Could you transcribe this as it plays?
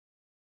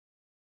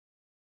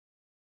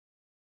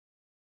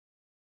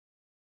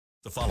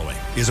The following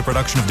is a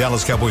production of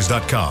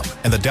DallasCowboys.com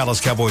and the Dallas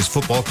Cowboys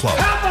Football Club.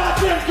 How about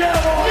them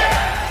Cowboys?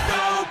 Yeah!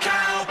 Go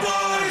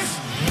Cowboys!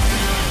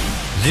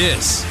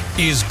 This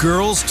is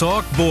Girls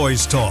Talk,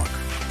 Boys Talk,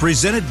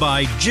 presented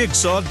by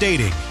Jigsaw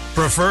Dating,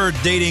 preferred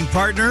dating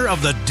partner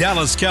of the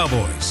Dallas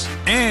Cowboys,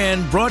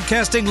 and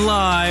broadcasting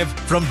live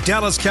from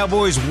Dallas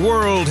Cowboys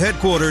World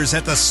Headquarters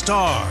at the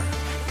Star.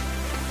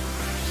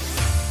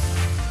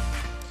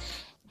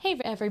 Hey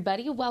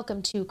everybody,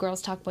 welcome to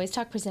Girls Talk Boys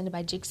Talk, presented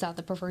by Jigsaw,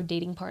 the preferred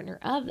dating partner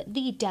of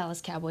the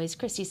Dallas Cowboys.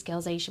 Christy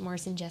Scales, Aisha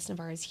Morrison, Jess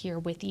Navarre is here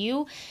with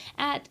you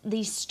at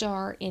the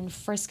Star in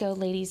Frisco.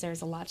 Ladies,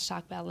 there's a lot to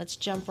talk about. Let's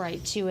jump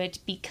right to it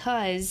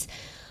because,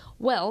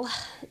 well,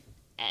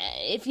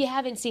 if you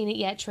haven't seen it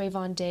yet,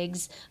 Trayvon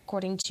Diggs,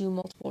 according to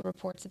multiple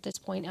reports at this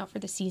point, out for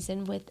the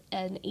season with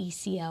an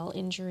ACL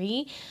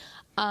injury.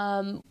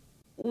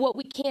 What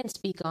we can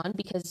speak on,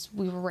 because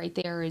we were right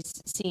there,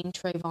 is seeing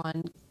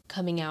Trayvon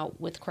coming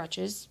out with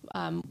crutches.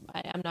 I'm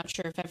not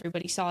sure if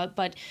everybody saw it,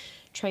 but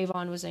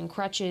Trayvon was in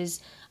crutches,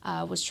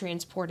 was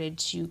transported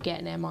to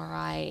get an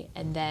MRI,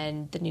 and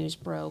then the news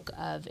broke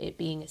of it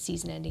being a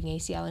season-ending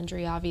ACL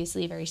injury.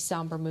 Obviously, a very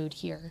somber mood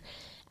here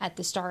at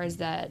the Star as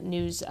that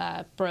news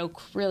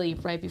broke really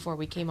right before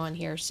we came on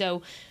here.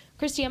 So,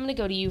 Christy, I'm going to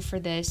go to you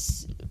for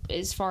this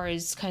as far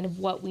as kind of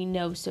what we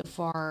know so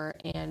far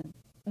and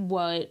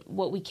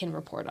what we can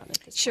report on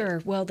it.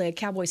 Sure. Well, the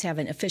Cowboys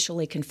haven't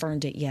officially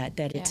confirmed it yet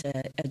that it's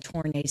a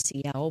torn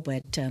ACL,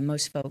 but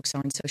most folks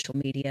on social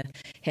media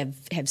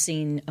have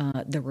seen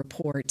the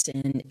reports.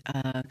 And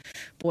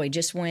boy,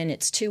 just when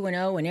it's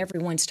 2-0 and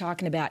everyone's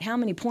talking about how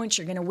many points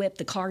you're going to whip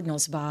the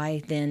Cardinals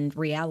by, then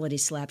reality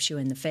slaps you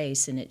in the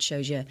face, and it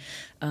shows you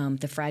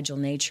the fragile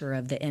nature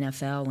of the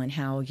NFL and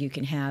how you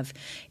can have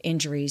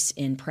injuries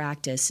in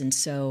practice. And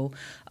so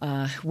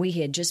we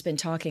had just been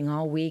talking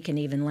all week and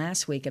even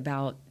last week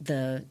about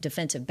the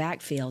defensive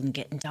backfield and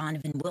getting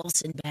Donovan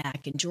Wilson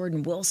back and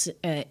Jordan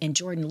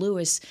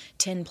Lewis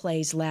 10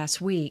 plays last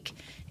week,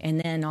 and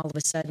then all of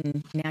a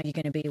sudden now you're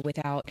going to be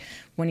without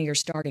one of your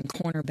starting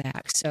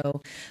cornerbacks.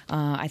 So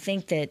I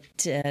think that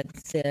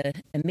the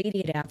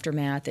immediate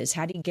aftermath is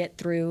how do you get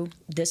through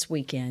this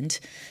weekend?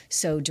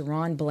 So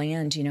DaRon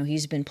Bland,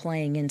 he's been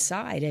playing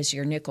inside as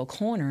your nickel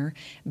corner,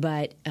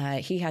 but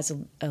he has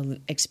a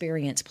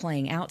experience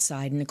playing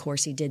outside, and of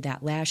course he did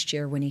that last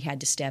year when he had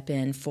to step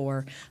in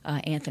for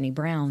Anthony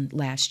Brown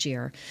last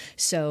year.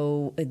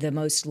 So the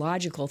most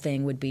logical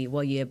thing would be,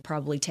 well, you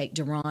probably take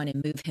DaRon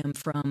and move him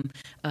from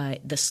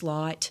the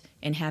slot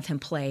and have him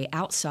play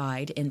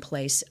outside in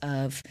place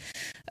of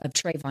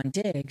Trayvon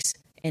Diggs,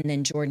 and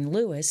then Jordan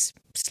Lewis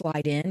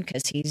slide in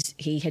because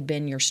he had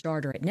been your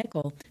starter at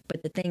nickel.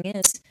 But the thing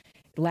is,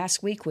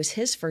 last week was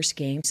his first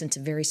game since a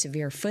very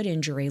severe foot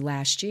injury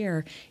last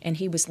year, and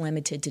he was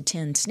limited to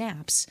 10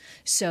 snaps.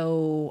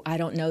 So I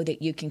don't know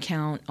that you can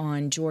count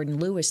on Jordan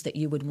Lewis that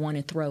you would want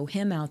to throw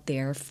him out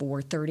there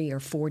for 30 or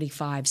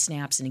 45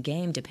 snaps in a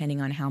game,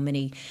 depending on how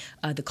many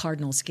the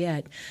Cardinals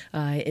get.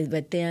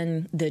 But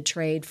then the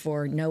trade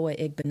for Noah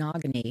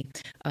Igbinoghene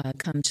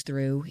comes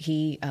through.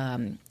 He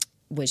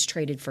was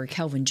traded for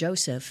Kelvin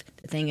Joseph.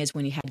 The thing is,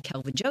 when you had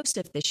Kelvin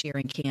Joseph this year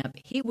in camp,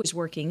 he was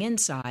working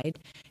inside.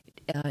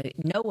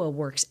 Noah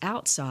works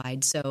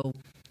outside, so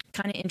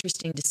kind of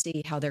interesting to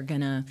see how they're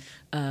going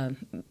to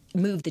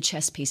move the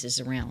chess pieces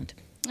around.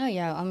 Oh,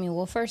 yeah. I mean,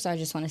 well, first, I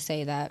just want to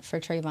say that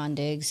for Trayvon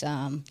Diggs,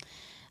 I'm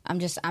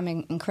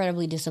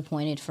incredibly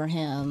disappointed for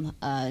him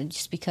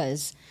just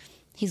because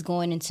he's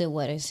going into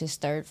what is his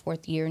third,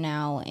 fourth year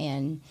now,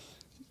 and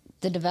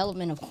the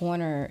development of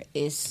corner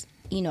is,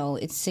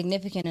 it's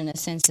significant in a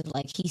sense of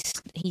like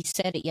he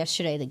said it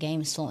yesterday, the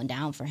game is slowing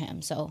down for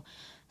him. So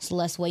it's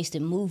less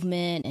wasted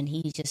movement, and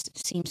he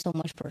just seems so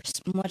much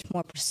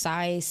more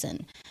precise.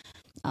 And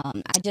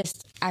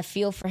I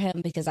feel for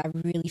him because I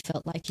really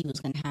felt like he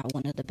was going to have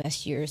one of the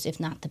best years, if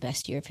not the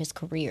best year of his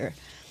career.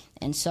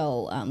 And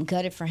so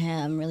gutted for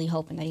him, really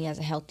hoping that he has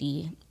a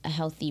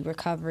healthy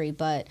recovery.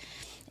 But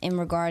in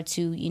regard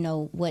to,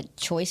 what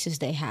choices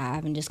they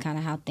have and just kind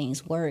of how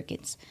things work,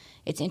 it's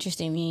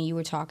interesting. You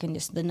were talking,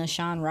 just the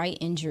Nahshon Wright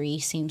injury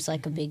seems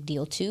like a big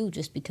deal too,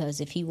 just because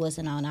if he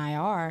wasn't on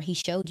IR, he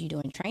showed you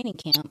during training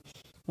camp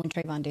when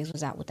Trayvon Diggs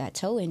was out with that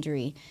toe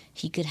injury,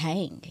 he could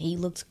hang. He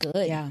looked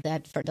good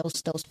that for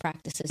those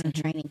practices and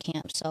training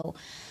camp. So,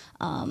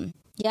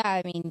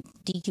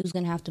 DQ's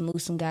going to have to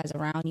move some guys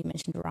around. You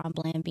mentioned DaRon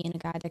Bland being a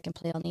guy that can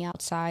play on the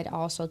outside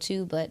also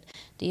too, but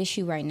the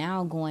issue right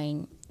now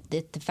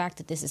the fact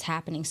that this is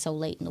happening so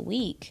late in the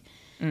week,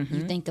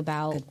 you think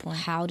about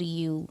how do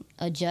you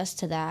adjust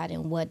to that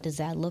and what does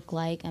that look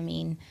like? I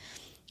mean,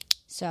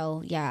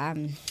 so yeah,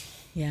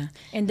 Yeah.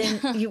 And then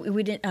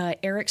we did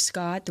Eric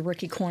Scott, the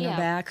rookie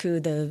cornerback, who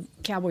the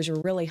Cowboys were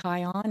really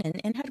high on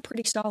and had a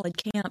pretty solid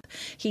camp.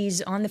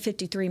 He's on the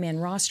 53-man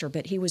roster,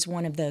 but he was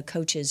one of the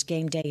coach's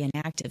game day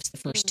inactives the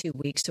first 2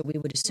 weeks, so we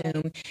would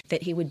assume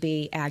that he would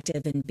be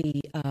active and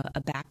be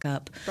a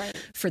backup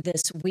for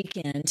this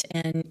weekend.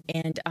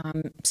 And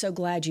I'm so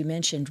glad you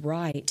mentioned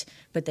Wright,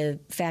 but the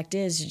fact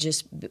is,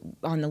 just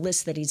on the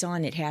list that he's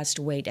on, it has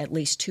to wait at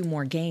least 2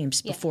 more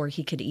games before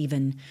he could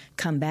even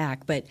come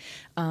back. But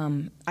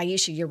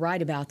Aisha, you're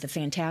right about the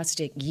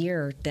fantastic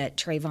year that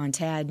Trayvon's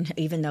had,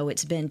 even though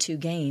it's been 2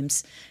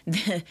 games.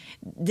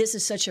 This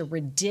is such a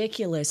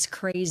ridiculous,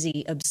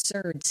 crazy,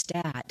 absurd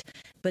stat.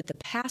 But the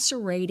passer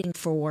rating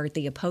for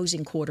the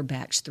opposing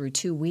quarterbacks through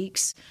 2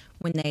 weeks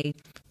when they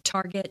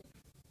target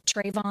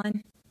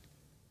Trayvon,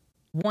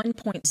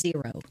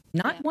 1.0,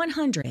 not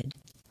 100.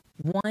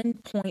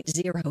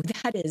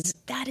 1.0.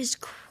 That is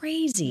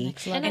crazy.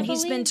 And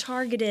he's been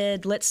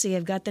targeted, let's see,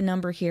 I've got the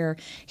number here.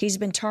 He's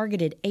been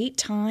targeted 8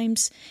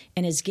 times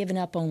and has given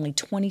up only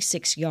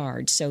 26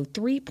 yards. So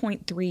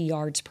 3.3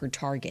 yards per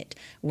target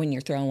when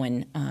you're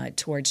throwing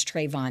towards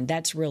Trayvon.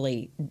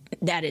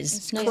 That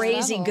is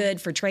crazy good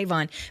for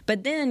Trayvon.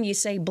 But then you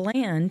say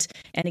Bland,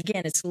 and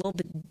again, it's a little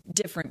bit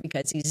different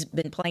because he's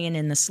been playing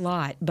in the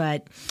slot,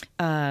 but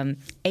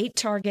 8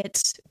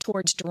 targets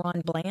towards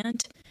Deron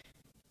Bland,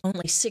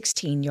 only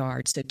 16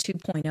 yards, so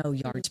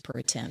 2.0 yards per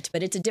attempt.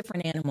 But it's a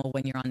different animal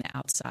when you're on the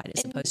outside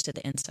as opposed to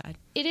the inside.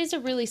 It is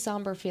a really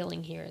somber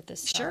feeling here at the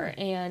start.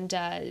 Sure. And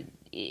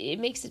it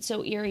makes it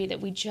so eerie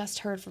that we just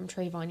heard from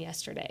Trayvon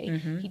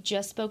yesterday. He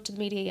just spoke to the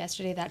media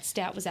yesterday. That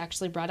stat was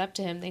actually brought up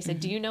to him. They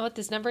said, do you know what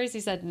this number is? He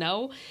said,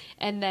 no.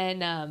 And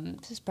then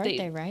it's his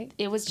birthday, right?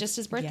 It was just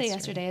his birthday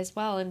yesterday as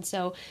well. And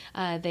so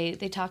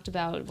they talked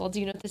about, well,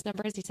 do you know what this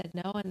number is? He said,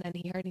 no. And then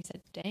he heard and he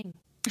said, dang.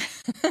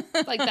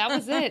 Like, that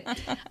was it.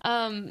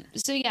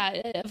 So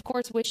yeah, of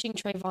course, wishing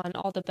Trayvon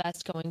all the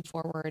best going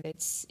forward.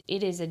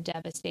 It is a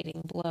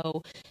devastating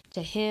blow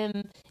to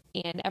him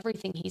and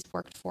everything he's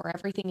worked for,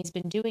 everything he's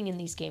been doing in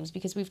these games,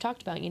 because we've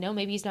talked about,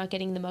 maybe he's not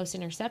getting the most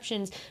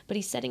interceptions, but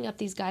he's setting up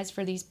these guys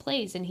for these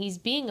plays, and he's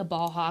being a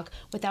ball hawk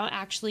without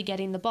actually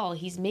getting the ball.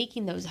 He's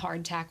making those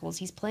hard tackles.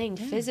 He's playing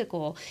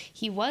physical.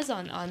 He was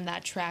on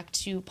that track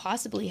to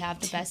possibly have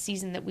the best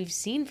season that we've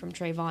seen from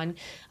Trayvon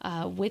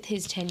with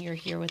his tenure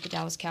here with the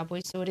Dallas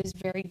Cowboys. So it is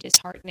very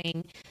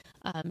disheartening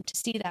to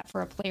see that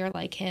for a player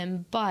like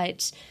him.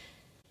 But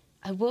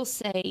I will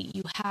say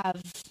you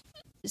have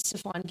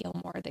Stephon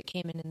Gilmore that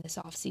came in this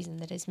offseason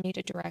that has made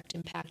a direct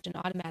impact, an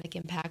automatic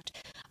impact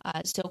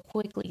so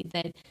quickly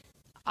that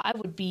I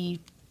would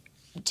be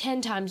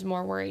 10 times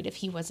more worried if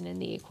he wasn't in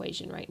the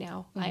equation right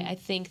now. I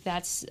think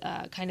that's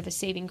kind of a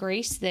saving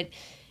grace, that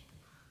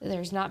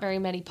there's not very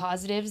many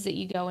positives that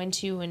you go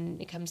into when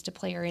it comes to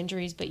player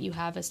injuries, but you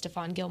have a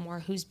Stephon Gilmore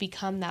who's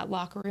become that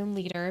locker room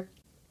leader,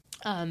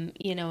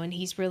 and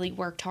he's really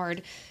worked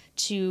hard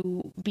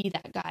to be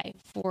that guy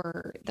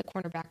for the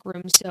cornerback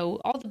room.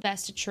 So all the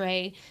best to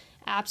Trey.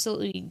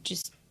 Absolutely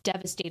just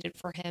devastated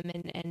for him,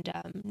 and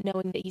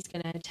knowing that he's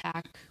going to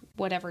attack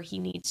whatever he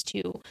needs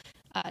to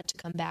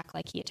come back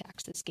like he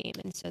attacks this game.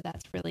 And so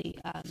that's really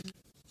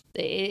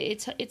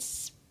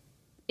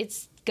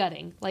it's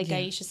gutting, like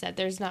Aisha said.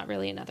 There's not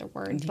really another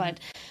word. But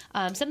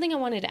something I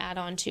wanted to add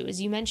on to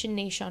is you mentioned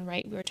Nahshon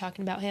Wright. We were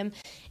talking about him.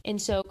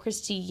 And so,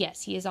 Christy,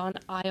 yes, he is on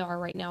IR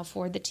right now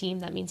for the team.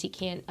 That means he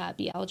can't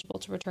be eligible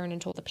to return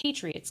until the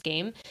Patriots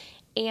game.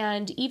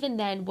 And even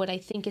then, what I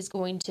think is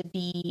going to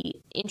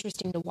be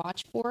interesting to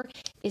watch for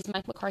is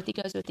Mike McCarthy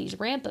goes with these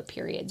ramp-up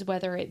periods,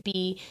 whether it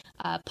be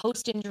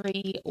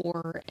post-injury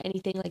or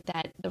anything like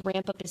that. The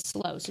ramp-up is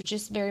slow. So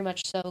just very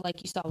much so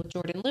like you saw with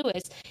Jordan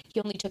Lewis,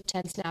 he only took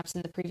 10 snaps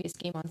in the previous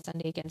game on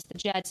Sunday against the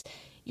Jets.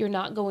 You're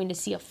not going to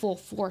see a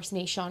full-force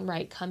Nahshon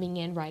Wright coming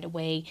in right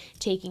away,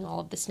 taking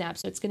all of the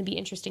snaps. So it's going to be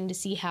interesting to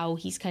see how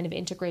he's kind of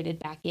integrated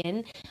back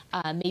in,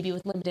 maybe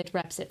with limited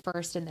reps at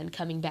first and then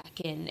coming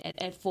back in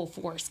at full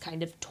force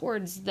kind of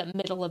towards the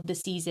middle of the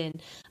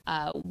season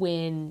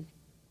when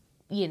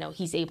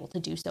he's able to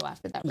do so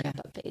after that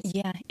ramp-up phase.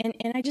 Yeah,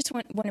 and I just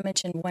want to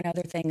mention one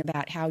other thing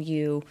about how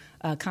you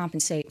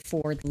compensate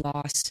for the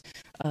loss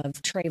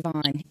of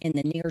Trayvon in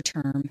the near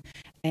term.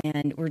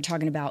 And we're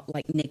talking about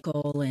like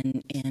nickel,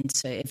 and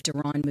so if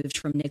Deron moved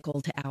from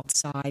nickel to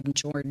outside, and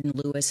Jordan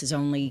Lewis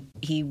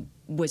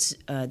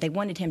they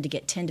wanted him to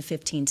get 10 to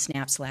 15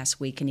 snaps last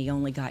week, and he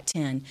only got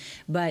 10.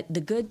 But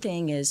the good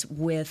thing is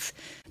with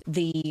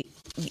the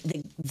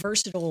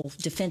versatile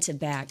defensive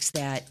backs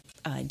that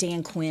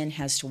Dan Quinn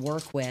has to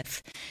work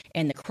with,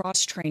 and the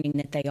cross-training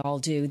that they all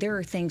do, there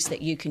are things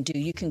that you can do.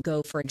 You can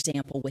go, for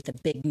example, with a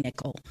big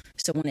nickel,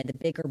 so one of the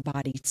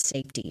bigger-bodied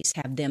safeties,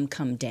 have them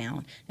come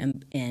down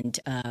and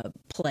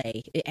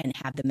play and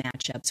have the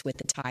matchups with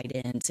the tight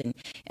ends, and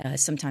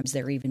sometimes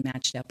they're even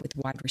matched up with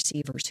wide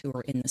receivers who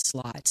are in the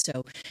slot.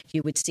 So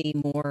you would see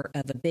more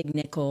of a big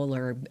nickel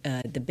or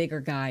the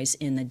bigger guys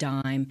in the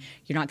dime.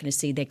 You're not going to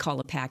see, they call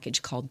a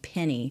package called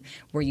penny,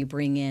 where you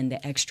bring in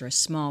the extra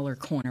smaller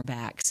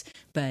cornerbacks.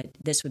 But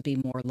this would be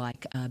more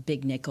like a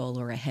big nickel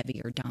or a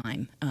heavier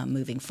dime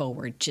moving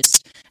forward.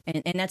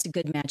 And that's a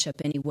good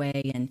matchup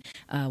anyway.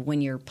 And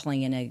when you're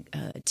playing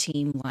a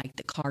team like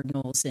the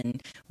Cardinals,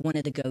 and one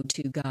of the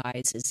go-to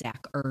guys is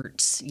Zach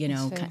Ertz,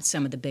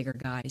 some of the bigger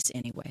guys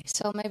anyway.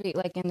 So maybe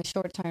like in the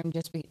short term,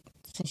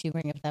 since you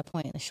bring up that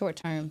point, in the short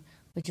term,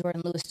 with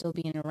Jordan Lewis still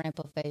being in a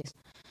ramp-up phase,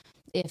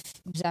 if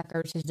Zach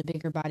Ertz is the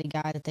bigger body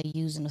guy that they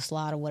use in the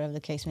slot or whatever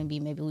the case may be,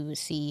 maybe we would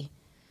see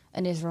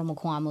an Israel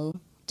Mukuamu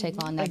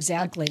take on that.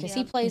 Exactly. Because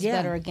he plays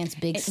better against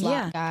big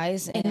slot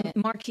guys. And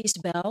Marquise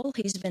Bell,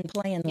 he's been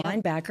playing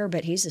linebacker,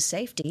 but he's a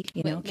safety,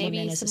 maybe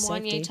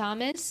Samoanie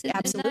Thomas.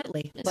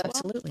 Absolutely.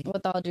 Absolutely.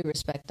 With all due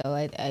respect, though,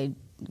 I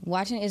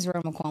watching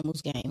Israel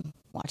Mukuamu's game,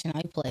 watching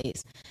how he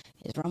plays,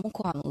 Israel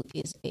Mukuamu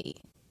is a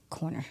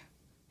corner,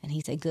 and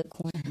he's a good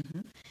corner. Mm-hmm.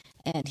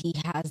 And he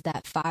has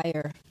that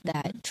fire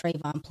that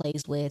Trayvon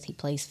plays with. He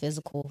plays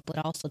physical, but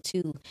also,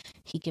 too,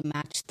 he can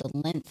match the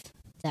length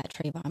that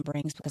Trayvon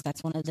brings, because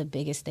that's one of the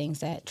biggest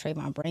things that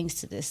Trayvon brings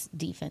to this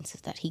defense,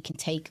 is that he can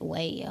take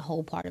away a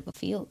whole part of a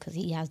field because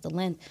he has the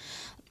length.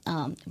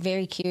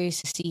 Very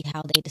curious to see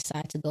how they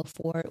decide to go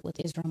forward with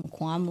Israel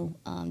Mukuamu,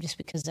 just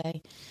because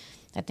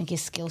I think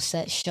his skill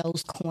set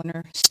shows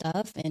corner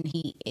stuff, and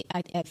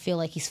I feel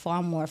like he's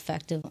far more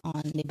effective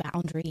on the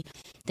boundary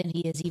than he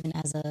is even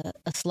as a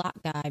slot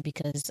guy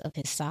because of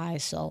his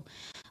size. So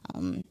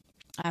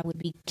I would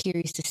be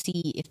curious to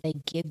see if they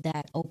give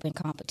that open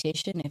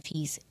competition, if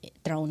he's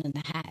thrown in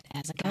the hat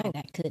as a guy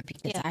that could,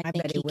 because I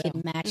think he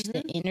can match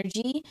the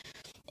energy,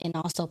 and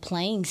also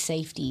playing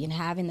safety and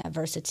having that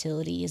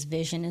versatility. His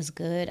vision is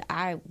good.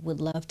 I would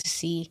love to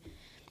see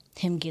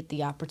him get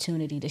the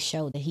opportunity to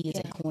show that he is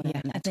a corner.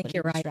 Yeah, I think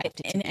you're right.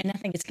 And I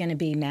think it's going to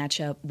be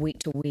matchup week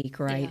to week,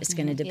 right? Yeah. It's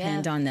going to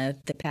depend on the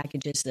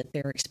packages that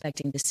they're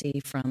expecting to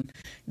see from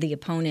the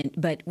opponent.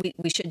 But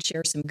we should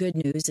share some good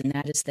news, and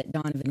that is that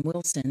Donovan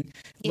Wilson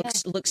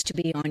looks to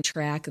be on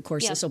track. Of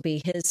course, this will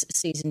be his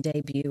season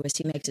debut as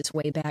he makes his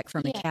way back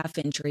from a calf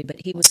injury,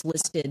 but he was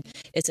listed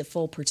as a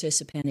full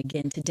participant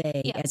again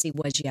today, as he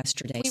was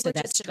yesterday. So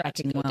that's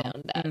tracking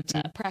well. Down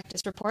that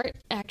practice report,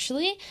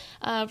 actually,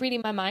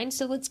 reading my mind.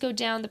 So let's go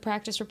down the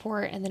practice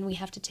report, and then we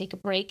have to take a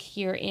break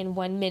here in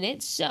 1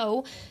 minute.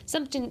 So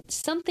something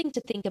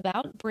to think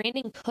about: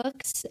 Brandon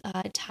Cooks,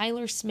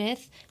 Tyler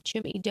Smith,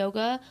 Chuma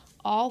Edoga,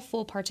 all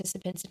full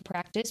participants in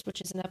practice, which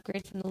is an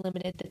upgrade from the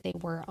limited that they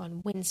were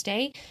on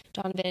Wednesday.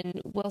 Donovan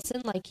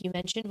Wilson, like you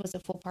mentioned, was a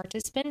full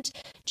participant.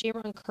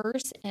 Jaron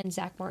Kearse and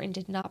Zach Martin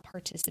did not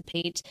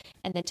participate,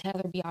 and then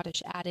Tyler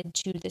Biotish added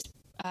to this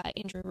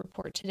injury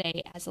report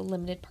today as a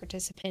limited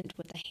participant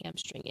with a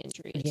hamstring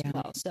injury as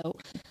well. So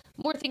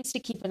more things to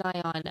keep an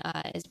eye on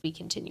as we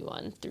continue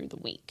on through the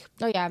week.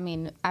 Oh, yeah. I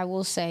mean, I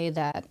will say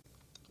that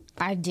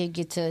I did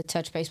get to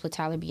touch base with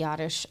Tyler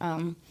Biotish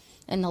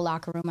in the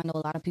locker room. I know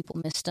a lot of people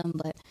missed him,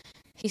 but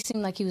he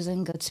seemed like he was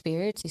in good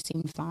spirits. He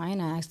seemed fine.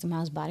 I asked him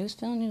how his body was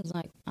feeling. He was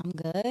like, I'm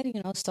good,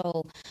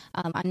 So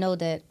I know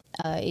that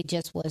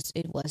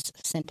it was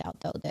sent out,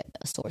 though, that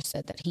a source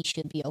said that he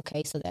should be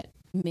okay, so that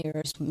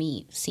mirrors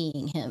me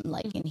seeing him.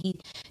 And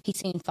he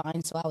seemed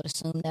fine, so I would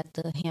assume that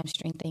the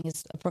hamstring thing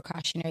is a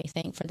precautionary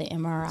thing for the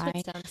MRI. That's what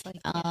it sounds like.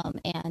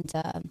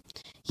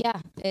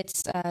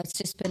 It's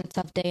just been a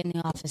tough day in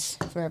the office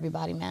for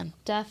everybody, man.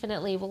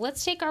 Definitely. Well,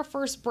 let's take our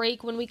first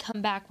break. When we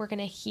come back, we're going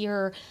to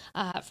hear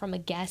from a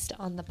guest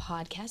on the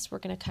podcast. We're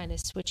going to kind of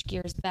switch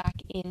gears back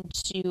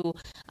into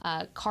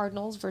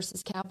Cardinals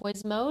versus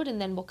Cowboys mode,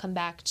 and then we'll come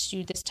back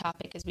to this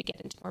topic as we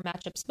get into more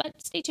matchups. But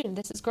stay tuned.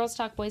 This is Girls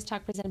Talk Boys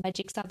Talk, presented by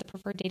Jigsaw, the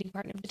preferred dating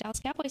partner of the Dallas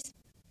Cowboys.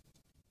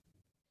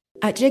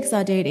 At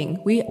Jigsaw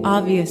Dating, we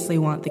obviously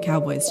want the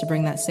Cowboys to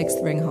bring that sixth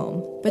ring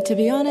home. But to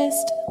be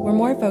honest, we're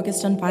more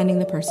focused on finding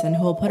the person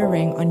who will put a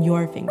ring on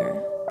your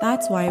finger.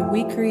 That's why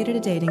we created a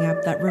dating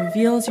app that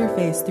reveals your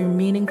face through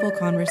meaningful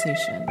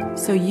conversation,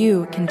 so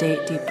you can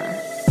date deeper.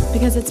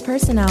 Because it's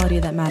personality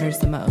that matters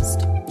the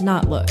most,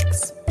 not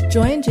looks.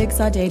 Join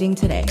Jigsaw Dating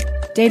today,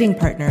 dating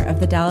partner of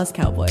the Dallas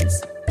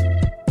Cowboys.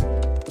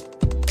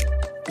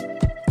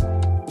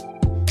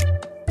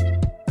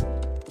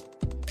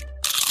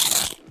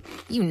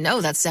 You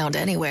know that sound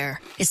anywhere.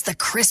 It's the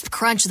crisp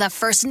crunch of that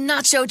first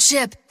nacho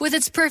chip. With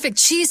its perfect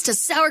cheese to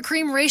sour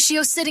cream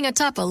ratio sitting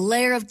atop a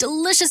layer of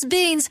delicious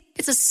beans,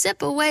 it's a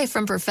sip away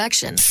from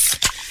perfection.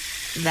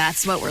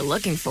 That's what we're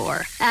looking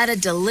for. Add a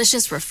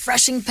delicious,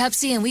 refreshing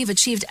Pepsi and we've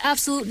achieved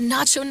absolute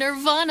nacho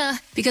nirvana.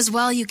 Because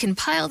while you can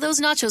pile those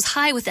nachos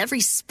high with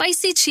every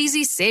spicy,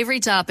 cheesy, savory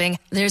topping,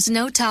 there's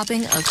no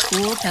topping a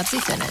cool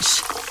Pepsi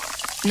finish.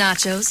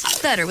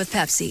 Nachos, better with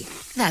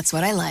Pepsi. That's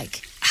what I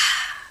like.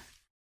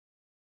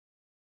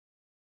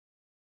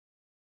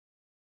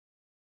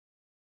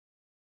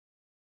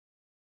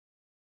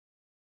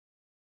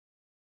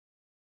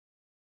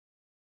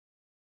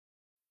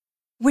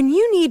 When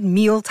you need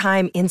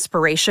mealtime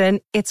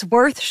inspiration, it's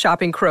worth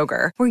shopping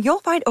Kroger, where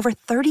you'll find over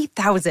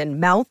 30,000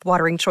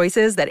 mouth-watering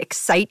choices that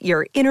excite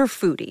your inner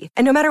foodie.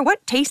 And no matter what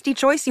tasty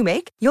choice you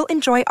make, you'll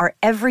enjoy our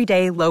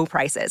everyday low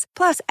prices,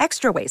 plus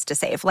extra ways to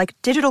save, like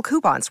digital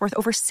coupons worth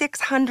over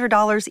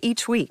 $600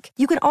 each week.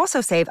 You can also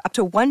save up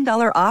to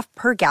 $1 off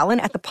per gallon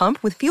at the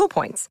pump with fuel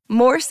points.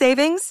 More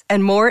savings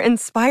and more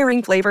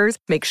inspiring flavors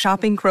make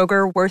shopping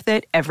Kroger worth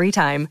it every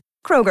time.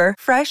 Kroger,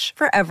 fresh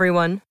for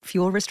everyone.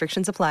 Fuel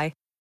restrictions apply.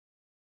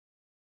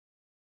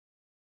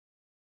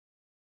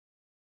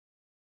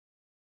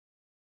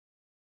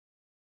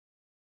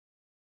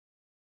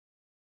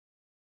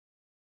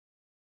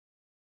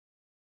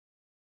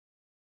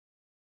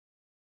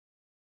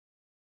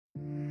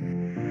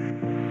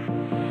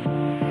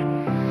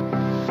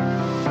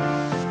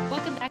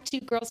 To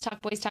Girls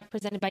Talk, Boys Talk,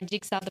 presented by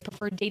Jigsaw, the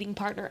preferred dating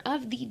partner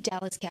of the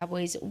Dallas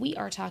Cowboys. We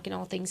are talking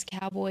all things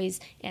Cowboys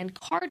and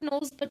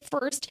Cardinals, but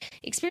first,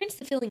 experience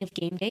the feeling of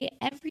game day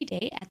every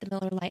day at the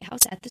Miller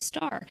Lighthouse at the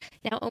Star.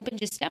 Now open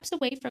just steps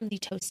away from the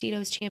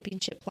Tostitos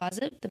Championship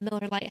Plaza, the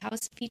Miller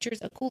Lighthouse features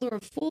a cooler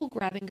of full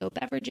grab-and-go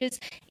beverages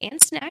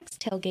and snacks,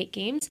 tailgate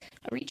games,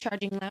 a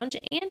recharging lounge,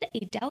 and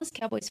a Dallas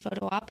Cowboys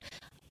photo op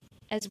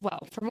as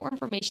well. For more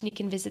information, you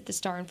can visit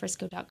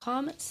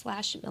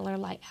thestarinfrisco.com/Miller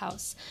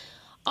Lighthouse.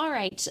 All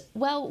right.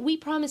 Well, we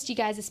promised you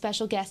guys a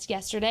special guest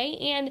yesterday,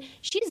 and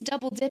she's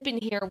double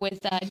dipping here with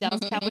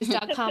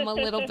DallasCowboys.com a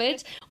little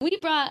bit. We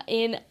brought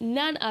in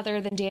none other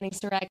than Danny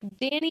Sarek.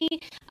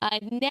 Danny,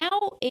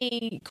 now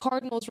a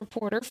Cardinals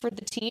reporter for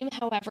the team.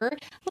 However, a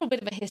little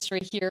bit of a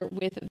history here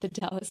with the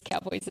Dallas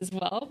Cowboys as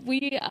well.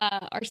 We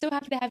are so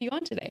happy to have you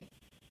on today.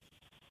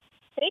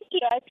 Thank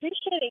you. I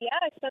appreciate it.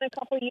 Yeah, it's been a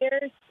couple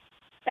years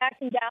back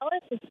in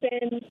Dallas. It's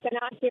been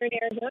out here in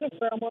Arizona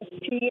for almost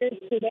 2 years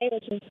today,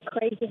 which is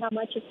crazy how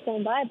much it's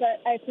gone by,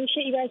 but I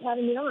appreciate you guys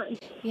having me on.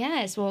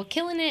 Yes, well,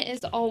 killing it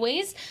as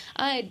always.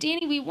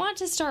 Danny, we want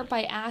to start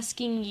by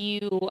asking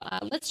you,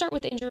 let's start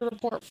with the injury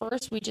report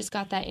first. We just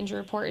got that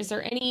injury report. Is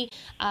there any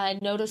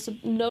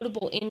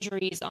notable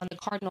injuries on the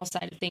Cardinal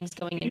side of things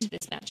going into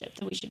this matchup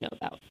that we should know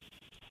about?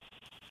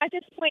 At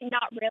this point,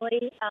 not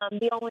really.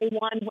 The only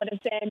one would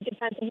have been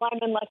defensive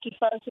lineman Lucky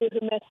Fosu,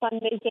 who missed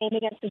Sunday's game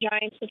against the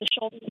Giants with a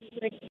shoulder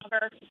injury.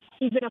 However,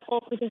 he's been a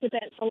full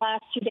participant the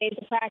last 2 days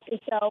of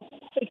practice, so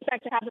we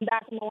expect to have him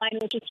back on the line,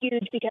 which is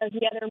huge because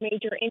the other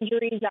major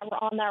injuries that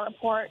were on that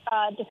report,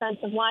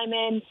 defensive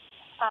lineman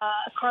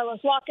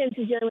Carlos Watkins,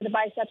 who's dealing with a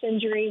biceps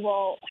injury,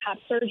 will have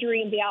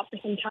surgery and be out for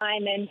some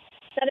time, and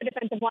the other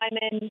defensive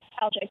lineman,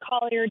 LJ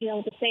Collier,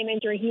 dealing with the same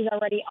injury. He's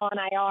already on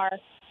IR.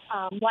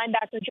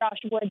 Linebacker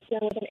Josh Woods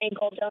dealing with an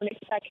ankle. Don't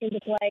expect him to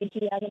play.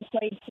 He hasn't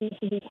played since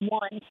week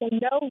 1. So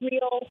no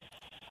real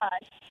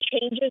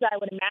changes, I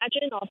would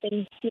imagine. All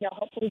things,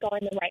 hopefully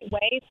going the right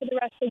way for the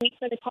rest of the week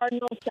for the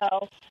Cardinals.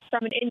 So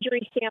from an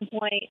injury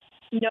standpoint,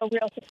 no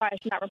real surprise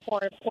from that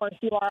report. Of course,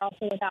 you are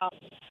also without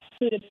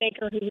Budda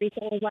Baker, who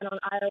recently went on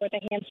IR with a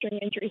hamstring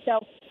injury.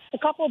 So a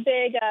couple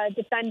big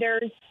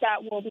defenders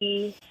that will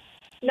be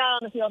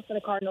not on the field for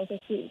the Cardinals this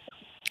week.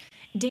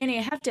 Danny,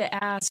 I have to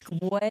ask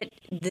what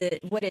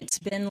it's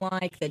been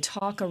like, the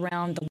talk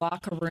around the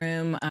locker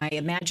room. I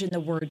imagine the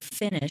word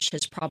finish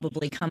has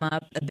probably come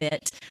up a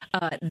bit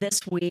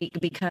this week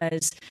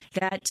because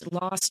that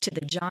loss to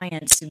the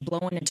Giants,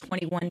 blowing a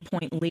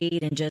 21-point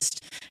lead and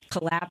just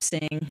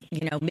collapsing,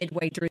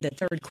 midway through the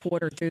third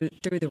quarter through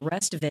the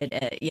rest of it.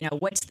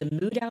 What's the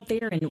mood out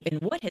there, and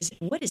what is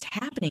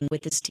happening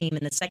with this team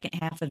in the second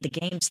half of the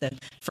games the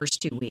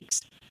first 2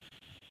 weeks?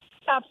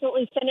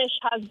 Absolutely, finish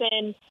has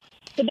been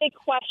the big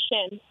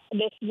question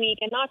this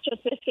week, and not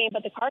just this game,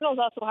 but the Cardinals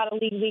also had a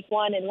lead week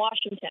 1 in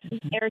Washington.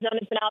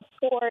 Arizona's been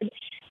outscored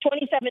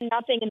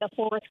 27-0 in the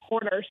fourth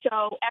quarter,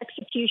 so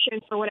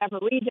execution, for whatever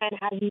reason,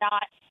 has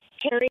not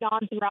carried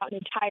on throughout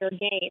an entire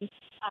game.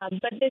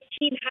 But this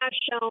team has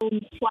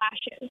shown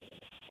flashes,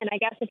 and I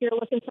guess if you're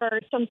looking for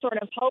some sort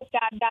of hope,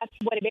 that's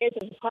what it is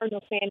as a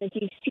Cardinals fan, is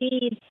you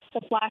see the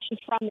flashes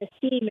from this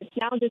team. It's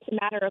now just a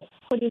matter of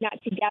putting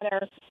that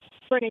together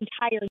for an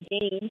entire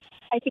game.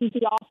 I think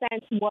the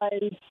offense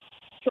was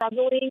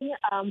struggling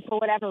for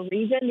whatever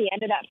reason, the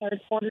end of that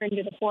third quarter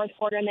into the fourth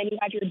quarter, and then you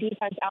had your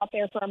defense out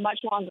there for a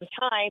much longer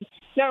time,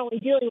 not only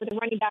dealing with a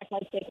running back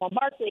like Saquon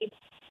Barkley,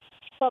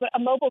 but a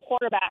mobile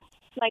quarterback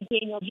like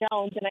Daniel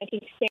Jones. And I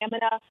think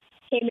stamina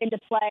came into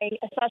play,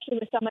 especially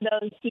with some of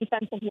those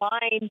defensive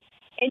line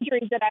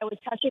injuries that I was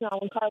touching on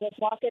when Carlos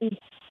Watkins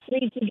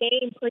leads the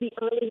game pretty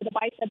early with a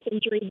biceps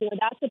injury.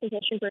 That's the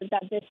position group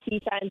that this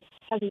defense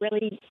has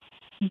really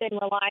been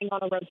relying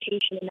on a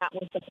rotation, and that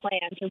was the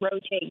plan, to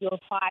rotate your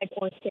 5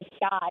 or 6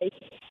 guys.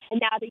 And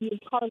now that you've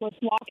Carlos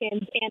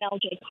Watkins and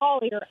LJ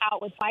Collier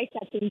out with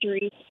biceps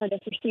injuries for the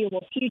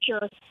foreseeable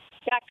future,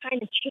 that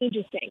kind of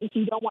changes things.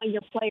 You don't want your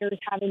players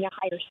having a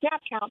higher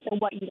snap count than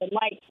what you would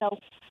like. So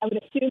I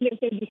would assume there's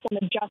going to be some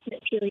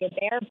adjustment period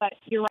there. But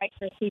you're right,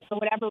 Christy. For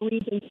whatever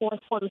reason, fourth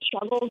quarter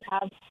struggles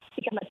have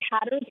become a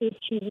pattern through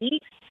 2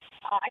 weeks.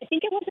 I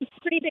think it was a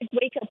pretty big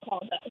wake-up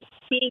call, though,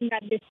 seeing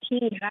that this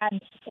team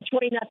had a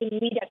 20-0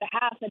 lead at the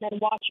half and then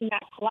watching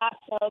that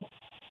collapse of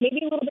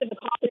maybe a little bit of a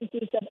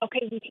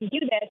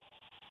this,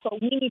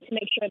 but we need to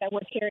make sure that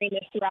we're carrying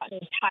this throughout an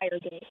entire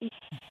game.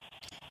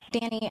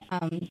 Danny,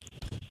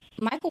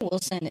 Michael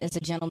Wilson is a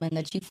gentleman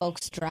that you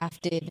folks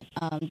drafted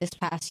this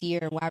past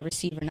year, wide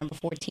receiver number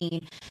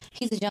 14.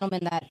 He's a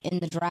gentleman that in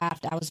the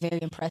draft I was very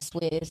impressed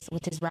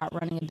with his route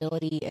running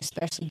ability,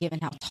 especially given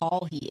how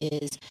tall he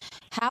is.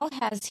 How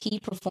has he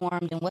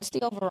performed, and what's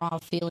the overall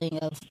feeling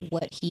of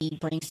what he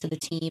brings to the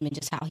team and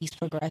just how he's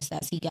progressed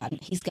as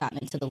he's gotten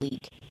into the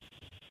league?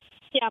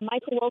 Yeah,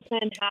 Michael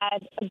Wilson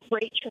had a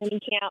great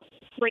training camp,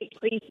 great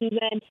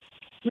preseason.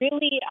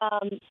 Really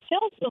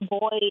fills the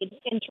void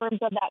in terms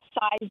of that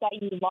size that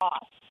you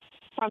lost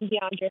from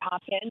DeAndre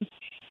Hopkins.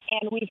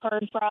 And we've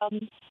heard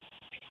from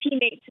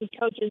teammates and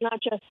coaches, not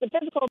just the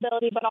physical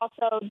ability, but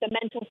also the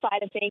mental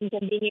side of things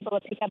and being able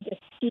to pick up this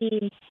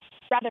scheme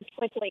rather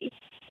quickly.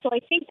 So I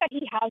think that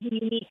he has a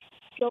unique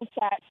skill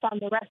set from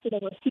the rest of the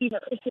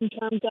receivers in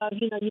terms of,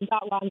 you've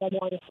got Rondo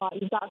Moore in the slot,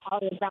 you've got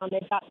Hollywood Brown,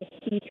 they've got the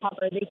speed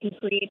cover, they can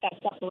create that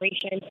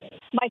separation.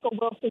 Michael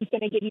Wilson's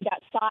going to give you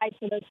that size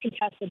for those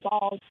contested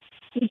balls.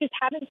 We just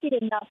haven't seen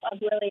enough of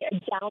really a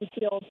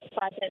downfield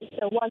presence.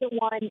 There wasn't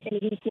one in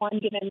week one,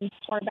 given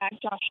quarterback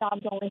Josh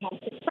Dobbs only had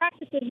 6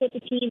 practices with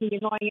the team, and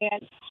you're going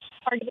against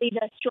arguably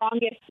the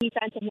strongest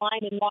defensive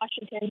line in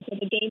Washington, so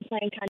the game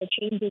plan kind of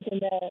changes in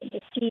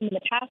the scheme and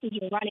the passes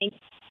you're running.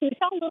 So we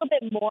saw a little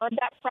bit more of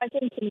that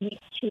presence in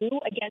week 2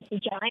 against the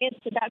Giants,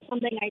 so that's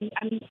something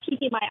I'm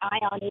keeping my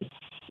eye on is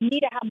you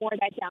need to have more of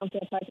that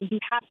downfield presence.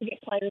 You have to get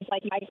players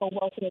like Michael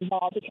Wilson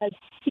involved because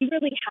he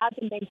really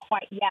hasn't been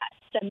quite yet.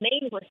 The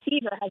main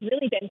receiver has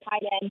really been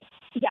tight end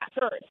Zach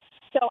Ertz.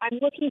 So I'm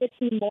looking to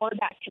see more of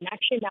that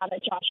connection now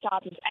that Josh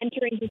Dobbs is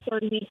entering his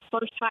 3rd week.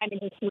 First time in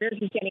his career,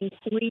 he's getting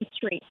 3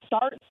 straight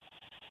starts.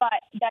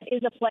 But that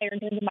is a player in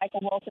terms of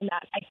Michael Wilson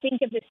that I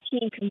think if this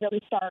team can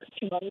really start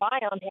to rely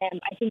on him,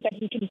 I think that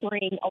he can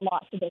bring a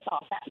lot to this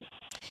offense.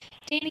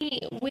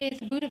 Danny, with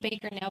Budda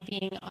Baker now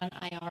being on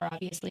IR,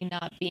 obviously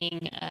not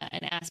being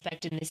an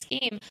aspect in this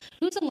game,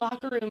 who's a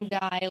locker room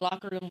guy,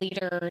 locker room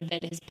leader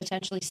that has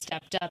potentially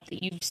stepped up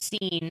that you've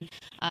seen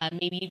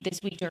maybe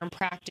this week during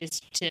practice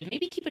to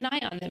maybe keep an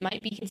eye on that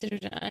might be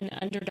considered an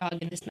underdog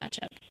in this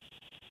matchup?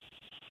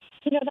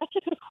 That's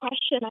a good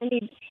question. I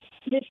mean,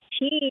 this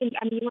team,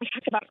 you want to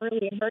talk about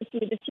early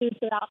adversity. This team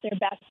put out their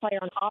best player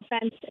on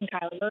offense in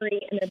Kyler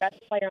Murray and their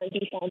best player on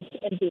defense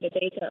in Budda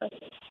Baker.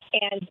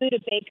 And Budda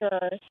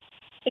Baker,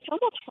 it's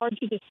almost hard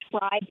to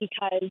describe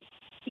because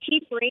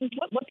he brings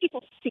what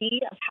people see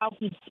of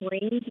what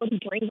he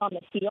brings on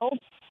the field.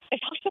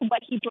 It's also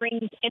what he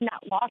brings in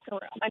that locker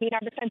room. Our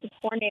defensive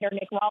coordinator,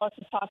 Nick Wallace,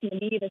 was talking to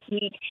media this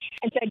week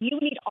and said you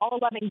need all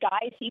 11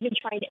 guys to even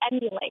try to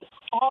emulate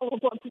all of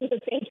what Budda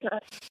Baker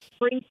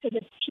brings to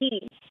this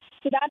team.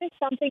 So that is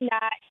something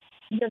that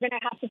you're going to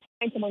have to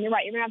find someone. You're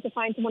right. You're going to have to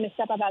find someone to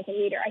step up as a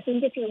leader. I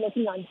think if you're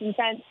looking on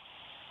defense,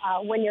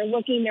 when you're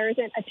looking, there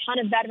isn't a ton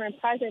of veteran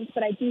presence,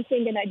 but I do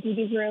think in that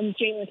DB's room,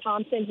 Jalen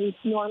Thompson, who's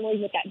normally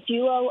with that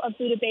duo of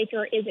Budda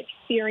Baker, is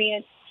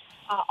experienced,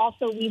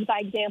 also leads by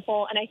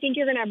example. And I think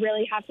you're going to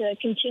really have to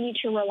continue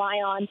to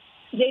rely on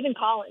Zaven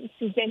Collins,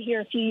 who's been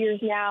here a few years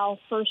now,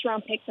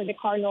 first-round pick for the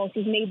Cardinals,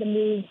 who's made the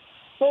move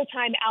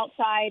full-time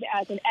outside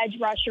as an edge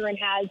rusher and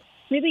has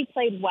really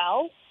played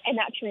well in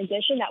that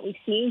transition that we've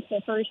seen for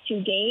the first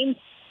 2 games.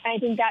 And I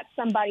think that's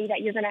somebody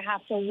that you're going to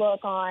have to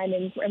look on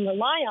and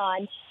rely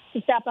on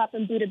to step up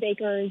in Budda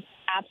Baker's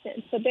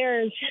absence. But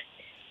there's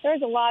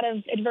a lot of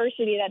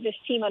adversity that this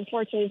team,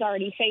 unfortunately, is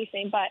already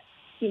facing. But,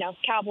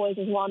 Cowboys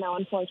as well now,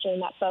 unfortunately, in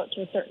that boat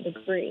to a certain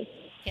degree.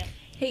 Yeah.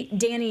 Hey,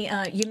 Danny,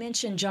 you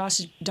mentioned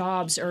Josh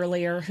Dobbs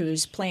earlier,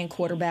 who's playing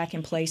quarterback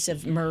in place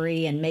of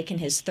Murray and making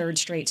his 3rd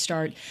straight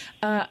start.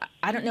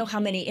 I don't know how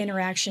many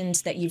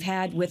interactions that you've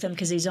had with him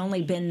because he's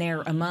only been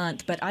there a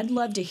month, but I'd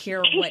love to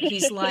hear what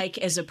he's like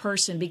as a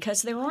person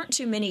because there aren't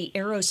too many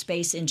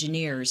aerospace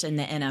engineers in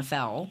the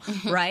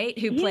NFL, right?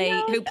 Who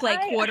play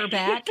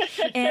quarterback,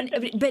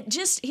 but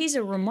he's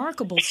a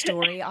remarkable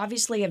story.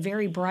 Obviously, a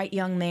very bright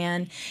young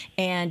man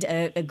and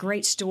a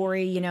great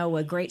story.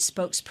 A great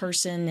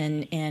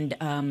spokesperson and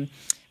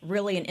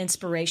really an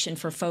inspiration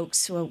for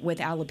folks with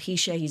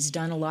alopecia. He's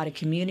done a lot of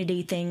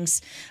community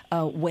things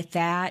with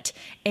that.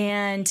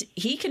 And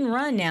he can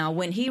run now.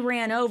 When he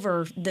ran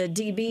over the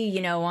DB,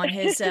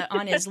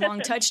 on his long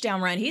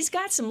touchdown run, he's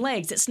got some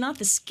legs. It's not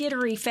the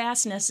skittery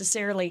fast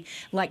necessarily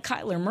like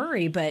Kyler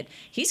Murray, but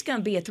he's going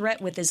to be a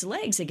threat with his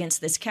legs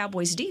against this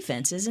Cowboys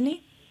defense, isn't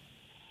he?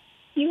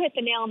 You hit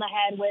the nail on the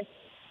head with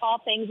all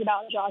things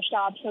about Josh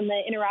Dobbs from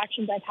the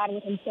interactions I've had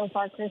with him so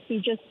far, Christy.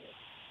 Just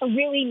a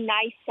really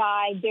nice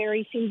guy,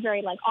 seems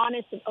very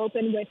honest and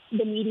open with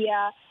the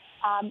media,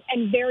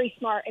 and very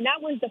smart. And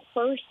that was the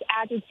first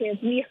adjective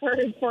we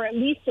heard for at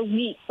least a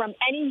week from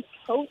any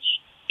coach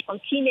or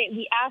teammate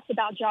we asked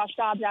about Josh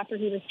Dobbs after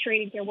he was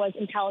traded here was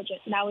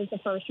intelligent. And that was the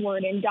first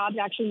word. And Dobbs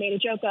actually made a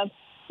joke of,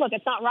 look,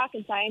 it's not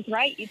rocket science,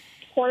 right?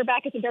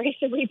 Quarterback is a very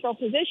cerebral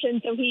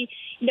position, so he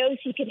knows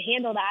he can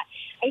handle that.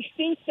 I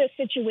think the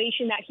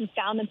situation that he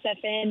found himself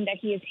in, that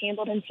he has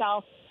handled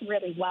himself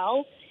really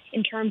well,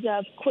 in terms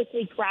of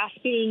quickly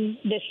grasping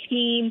the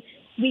scheme,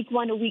 week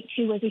 1 to week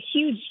 2 was a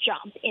huge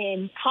jump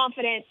in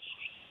confidence,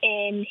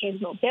 in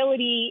his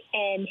mobility,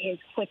 and his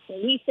quick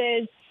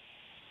releases.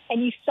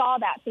 And you saw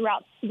that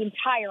throughout the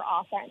entire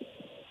offense.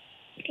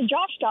 And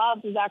Josh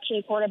Dobbs was actually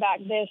a quarterback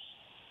this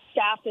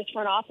staff, this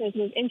front office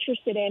was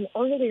interested in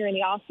earlier in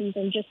the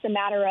offseason. Just a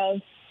matter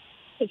of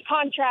his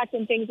contract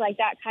and things like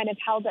that kind of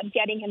held up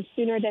getting him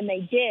sooner than they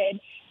did.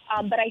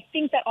 But I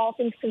think that all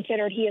things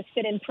considered, he has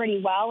fit in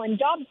pretty well. And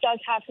Dobbs does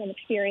have some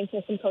experience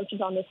with some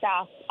coaches on the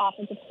staff,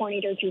 offensive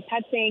coordinator Drew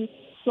Petzing,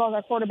 as well as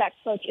our quarterback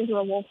coach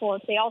Israel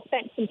Woolfolk. They all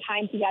spent some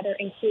time together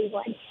in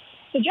Cleveland.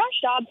 So Josh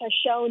Dobbs has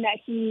shown that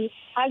he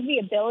has the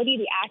ability,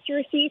 the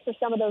accuracy for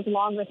some of those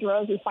longer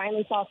throws. We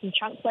finally saw some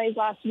chunk plays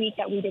last week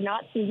that we did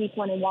not see week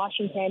 1 in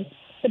Washington.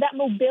 But that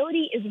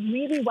mobility is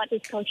really what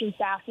this coaching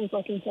staff was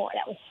looking for.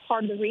 That was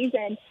part of the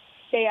reason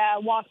they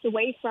walked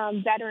away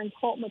from veteran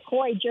Colt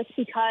McCoy, just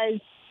because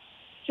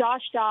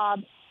Josh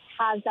Dobbs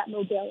has that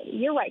mobility.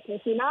 You're right,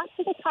 Chrissy, not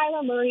to the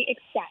Kyler Murray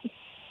extent,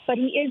 but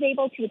he is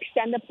able to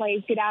extend the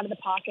plays, get out of the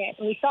pocket.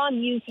 And we saw him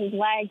use his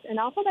legs, and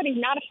also that he's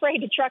not afraid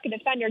to truck a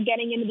defender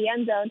getting into the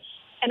end zone,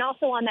 and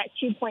also on that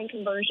 2-point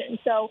conversion.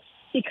 So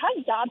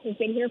because Dobbs has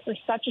been here for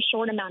such a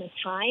short amount of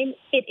time,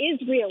 it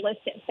is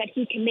realistic that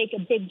he can make a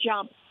big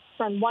jump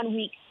from 1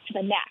 week to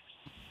the next.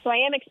 So I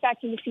am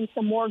expecting to see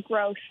some more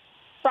growth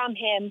from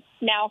him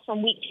now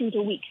from week 2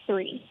 to week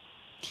 3.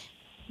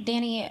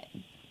 Danny,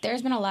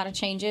 there's been a lot of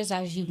changes,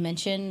 as you've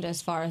mentioned,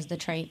 as far as the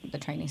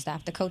training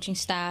staff, the coaching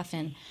staff,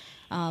 and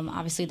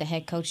obviously the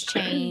head coach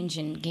change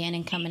and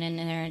Gannon coming in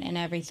there and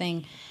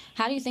everything.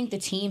 How do you think the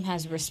team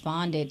has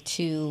responded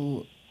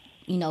to,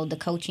 the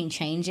coaching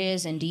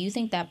changes, and do you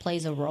think that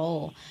plays a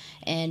role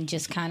in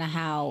just kind of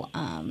how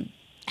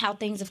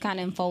things have kind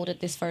of unfolded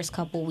this first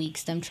couple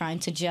weeks, them trying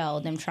to gel,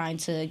 them trying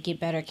to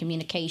get better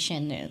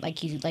communication,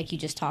 like you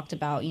just talked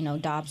about,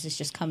 Dobbs is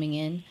just coming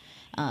in,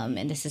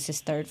 and this is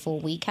his 3rd full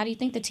week. How do you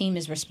think the team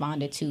has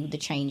responded to the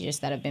changes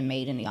that have been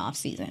made in the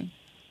offseason?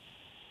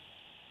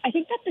 I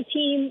think that the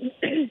team,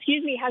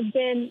 has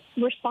been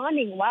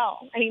responding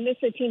well. I mean, this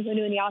is a team who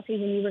knew in the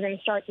offseason you were going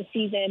to start the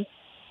season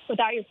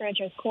without your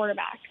franchise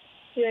quarterback.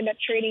 You end up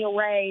trading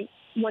away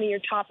one of your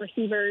top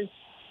receivers,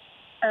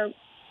 or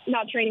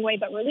not trading away,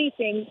 but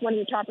releasing one of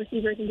your top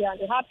receivers in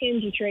DeAndre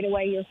Hopkins. You trade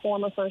away your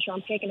former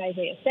first-round pick in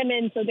Isaiah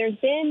Simmons. So there's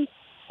been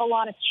a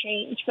lot of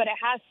change, but it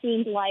has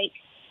seemed like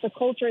the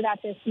culture that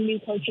this new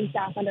coaching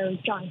staff under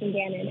Jonathan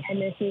Gannon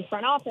and this new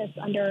front office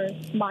under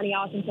Monty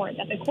Ossenfort,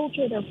 that the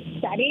culture they're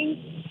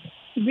setting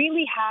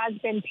really has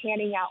been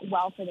panning out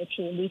well for the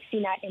team. We've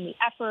seen that in the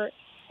effort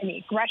and the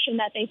aggression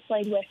that they've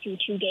played with through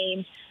 2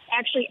 games. I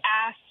actually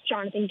asked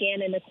Jonathan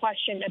Gannon a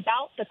question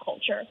about the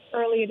culture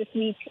earlier this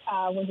week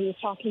when he was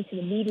talking to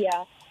the media.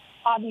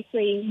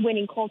 Obviously,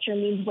 winning culture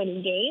means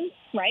winning games,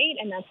 right?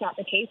 And that's not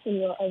the case when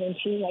you're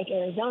 0-2 like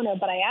Arizona.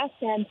 But I asked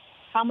him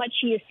how much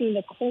he has seen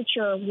the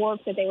culture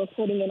work that they were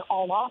putting in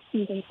all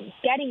offseason since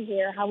getting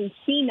here, how he's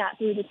seen that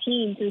through the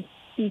team through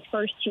these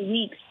first 2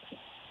 weeks.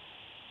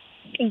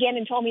 And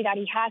Gannon told me that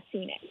he has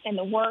seen it, and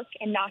the work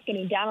and not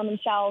getting down on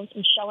themselves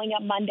and showing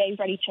up Monday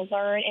ready to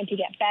learn and to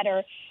get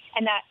better,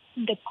 and that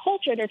the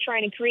culture they're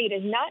trying to create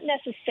is not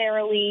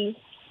necessarily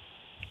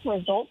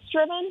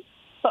results-driven,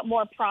 but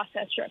more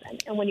process-driven.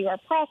 And when you are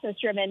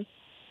process-driven,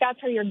 that's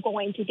how you're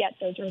going to get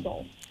those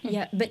results.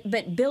 Yeah,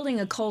 but building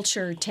a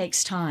culture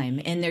takes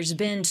time, and there's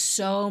been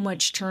so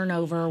much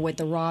turnover with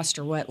the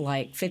roster. What,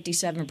 like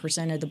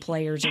 57% of the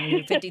players are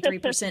new,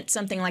 53%,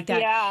 something like that.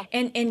 Yeah.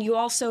 And you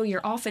also,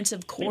 your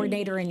offensive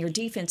coordinator and your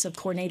defensive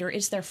coordinator,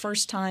 it's their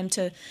first time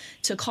to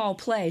call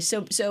play.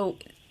 So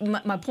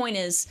my point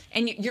is,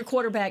 and your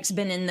quarterback's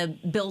been in the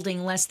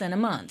building less than a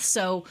month.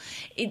 So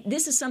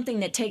this is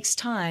something that takes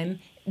time.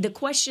 The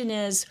question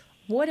is,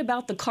 what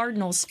about the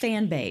Cardinals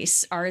fan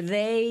base? Are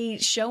they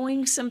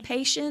showing some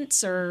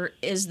patience, or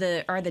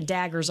are the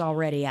daggers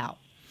already out?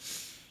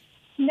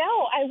 No,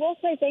 I will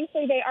say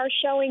thankfully they are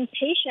showing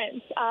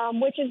patience,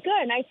 which is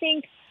good. And I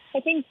think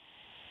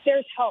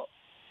there's hope,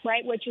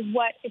 right? Which is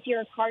what, if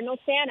you're a Cardinals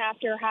fan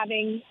after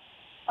having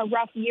a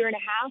rough year and a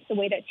half, the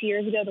way that 2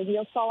 years ago the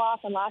wheels fell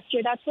off, and last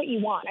year, that's what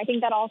you want. I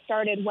think that all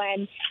started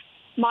when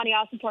Monty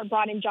Ossenfort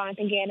brought in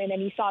Jonathan Gannon,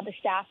 and you saw the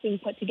staff being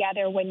put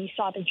together when you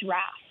saw the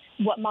draft.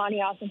 What Monty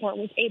Ossenfort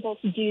was able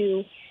to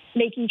do,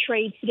 making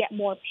trades to get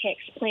more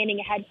picks, planning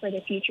ahead for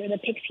the future, the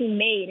picks he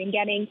made, and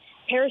getting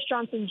Paris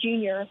Johnson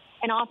Jr.,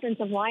 an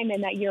offensive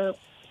lineman that you're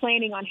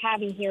planning on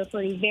having here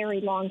for a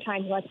very long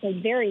time, who has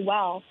played very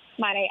well,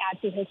 might I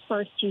add, to his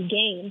first 2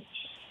 games.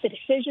 The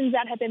decisions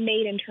that have been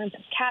made in terms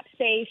of cap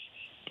space,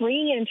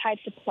 bringing in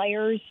types of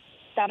players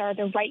that are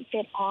the right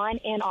fit on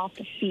and off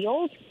the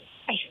field,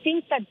 I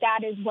think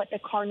that is what the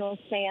Cardinals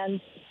fans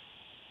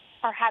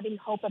are having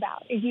hope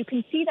about, is you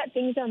can see that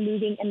things are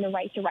moving in the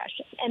right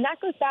direction. And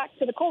that goes back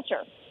to the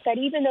culture, that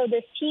even though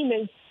this team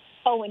is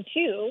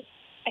 0-2,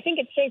 I think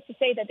it's safe to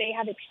say that they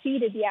have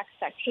exceeded the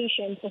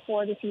expectations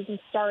before the season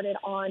started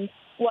on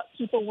what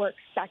people were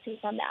expecting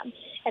from them.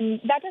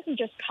 And that doesn't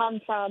just come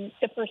from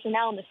the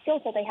personnel and the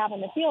skills that they have on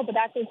the field, but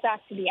that goes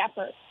back to the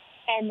effort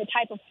and the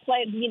type of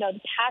play,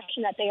 the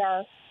passion that they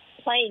are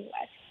playing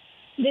with.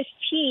 this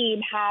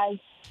team has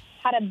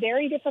had a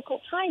very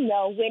difficult time,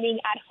 though, winning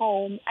at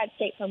home at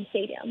State Farm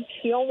Stadium.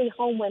 The only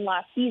home win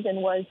last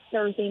season was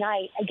Thursday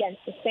night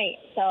against the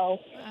Saints. So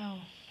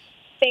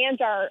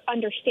fans are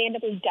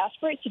understandably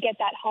desperate to get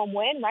that home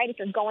win, right? If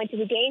you're going to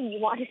the game,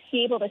 you want to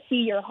be able to see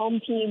your home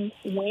team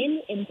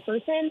win in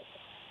person.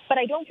 But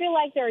I don't feel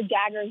like there are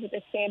daggers with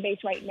this fan base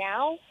right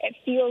now. It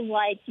feels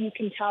like you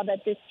can tell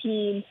that this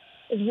team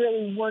is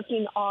really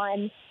working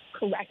on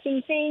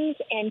correcting things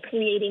and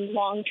creating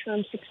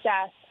long-term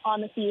success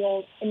on the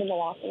field and in the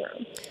locker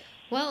room.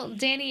 Well,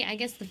 Danny, I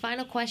guess the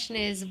final question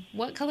is,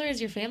 what color is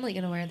your family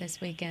going to wear this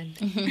weekend?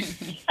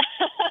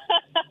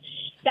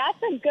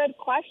 That's a good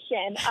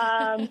question.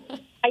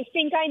 I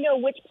think I know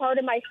which part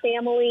of my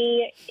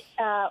family,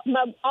 all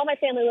my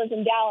family lives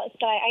in Dallas,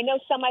 but I know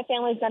some of my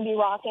family is going to be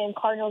rocking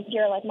Cardinals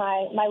gear, like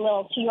my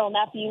little 2-year-old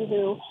nephew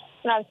who,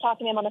 when I was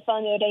talking to him on the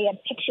phone the other day, he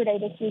had picture day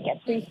this week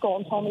at preschool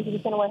and told me he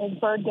was going to wear his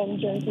Birdman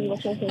jersey,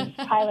 which is his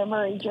Kyler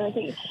Murray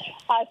jersey.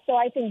 So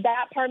I think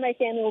that part of my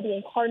family will be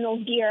in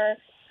Cardinals gear.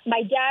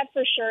 My dad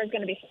for sure is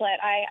going to be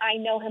split. I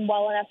know him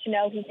well enough to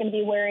know he's going to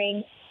be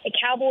wearing a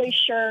Cowboys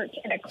shirt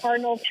and a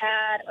Cardinals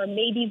hat, or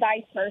maybe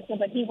vice versa,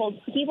 but he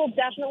will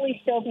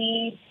definitely still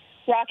be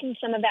rocking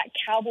some of that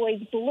Cowboys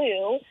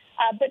blue,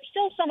 but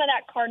still some of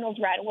that Cardinals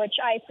red, which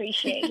I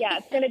appreciate. Yeah,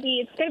 it's gonna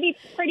be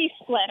pretty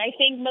split. I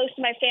think most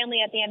of my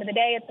family, at the end of the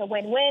day, it's a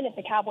win-win. If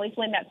the Cowboys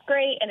win, that's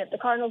great, and if the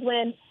Cardinals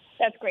win,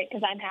 that's great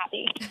because I'm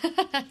happy.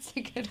 That's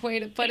a good way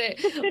to put it.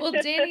 Well,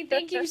 Danny,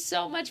 thank you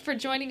so much for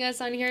joining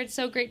us on here. It's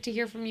so great to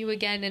hear from you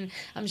again, and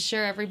I'm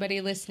sure everybody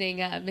listening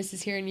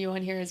misses hearing you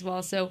on here as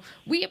well. So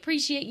we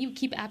appreciate you.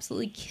 Keep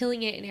absolutely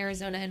killing it in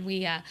Arizona, and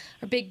we are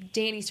big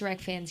Danny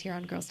Sarek fans here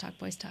on Girls Talk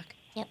Boys Talk.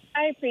 Yep.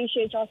 I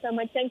appreciate y'all so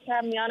much. Thanks for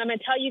having me on. I'm going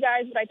to tell you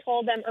guys what I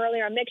told them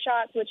earlier on Mix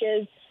Shots, which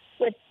is,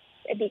 with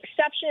the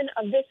exception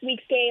of this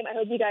week's game, I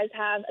hope you guys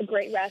have a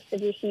great rest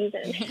of your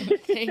season.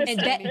 And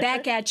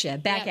back at you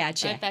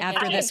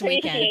after this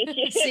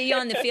weekend. See you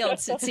on the field.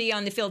 See you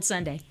on the field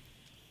Sunday.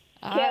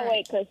 Can't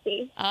wait,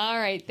 Christy. All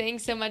right.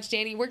 Thanks so much,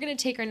 Danny. We're going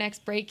to take our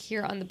next break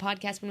here on the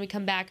podcast. When we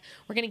come back,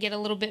 we're going to get a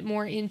little bit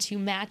more into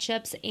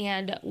matchups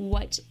and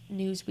what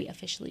news we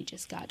officially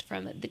just got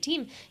from the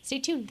team. Stay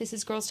tuned. This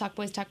is Girls Talk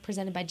Boys Talk,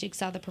 presented by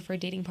Jigsaw, the preferred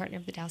dating partner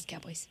of the Dallas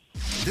Cowboys.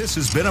 This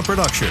has been a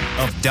production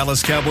of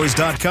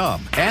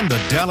DallasCowboys.com and the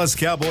Dallas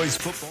Cowboys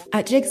football.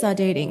 At Jigsaw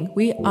Dating,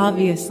 we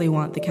obviously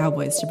want the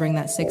Cowboys to bring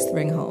that 6th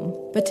ring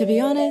home. But to be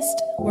honest,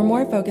 we're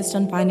more focused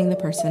on finding the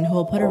person who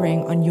will put a ring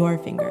on your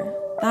finger.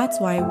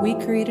 That's why we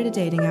created a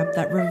dating app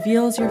that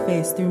reveals your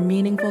face through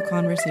meaningful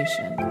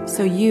conversation,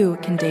 so you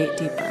can date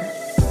deeper.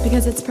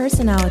 Because it's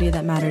personality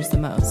that matters the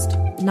most,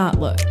 not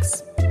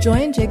looks.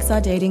 Join Jigsaw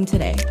Dating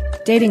today,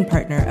 dating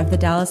partner of the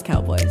Dallas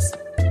Cowboys.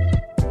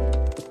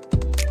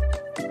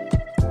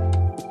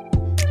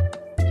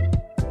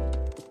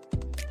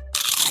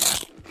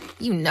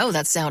 You know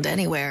that sound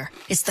anywhere.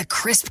 It's the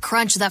crisp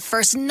crunch of that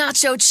first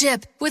nacho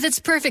chip. With its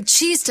perfect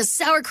cheese to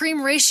sour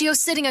cream ratio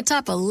sitting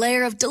atop a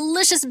layer of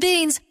delicious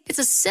beans, it's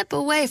a sip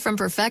away from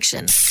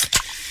perfection.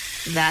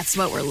 That's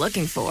what we're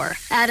looking for.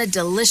 Add a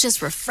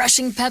delicious,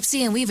 refreshing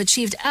Pepsi and we've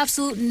achieved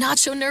absolute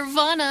nacho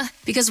nirvana.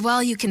 Because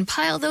while you can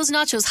pile those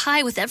nachos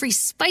high with every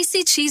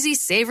spicy, cheesy,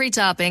 savory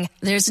topping,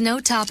 there's no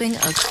topping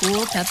a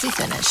cool Pepsi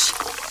finish.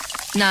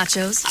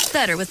 Nachos,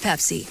 better with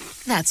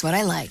Pepsi. That's what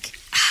I like.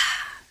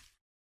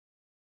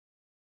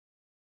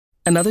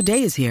 Another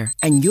day is here,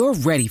 and you're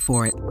ready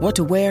for it. What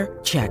to wear?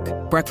 Check.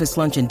 Breakfast,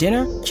 lunch, and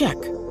dinner? Check.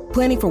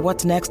 Planning for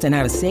what's next and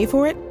how to save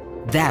for it?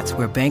 That's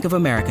where Bank of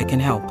America can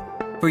help.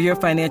 For your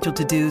financial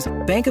to-dos,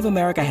 Bank of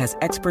America has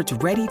experts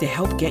ready to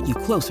help get you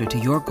closer to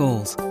your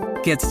goals.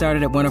 Get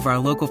started at one of our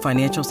local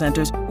financial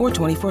centers or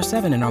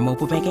 24/7 in our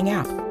mobile banking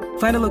app.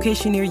 Find a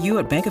location near you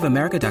at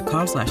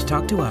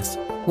bankofamerica.com/talktous.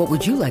 What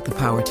would you like the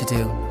power to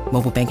do?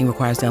 Mobile banking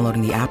requires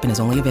downloading the app and is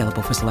only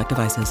available for select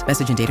devices.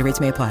 Message and data rates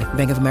may apply.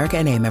 Bank of America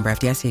NA, member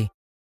FDIC.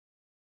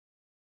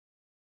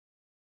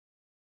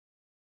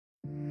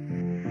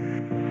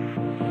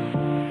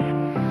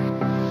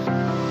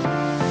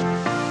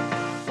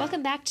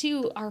 Back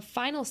to our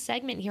final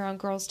segment here on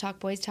Girls Talk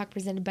Boys Talk,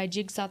 presented by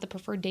Jigsaw, the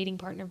preferred dating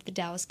partner of the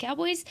Dallas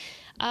Cowboys.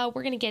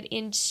 We're going to get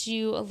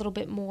into a little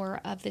bit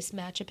more of this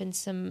matchup and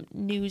some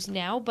news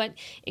now, but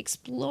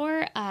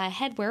explore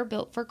headwear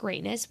built for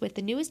greatness with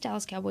the newest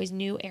Dallas Cowboys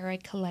New Era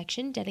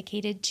collection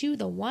dedicated to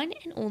the one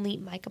and only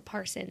Micah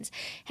Parsons.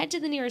 Head to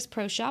the nearest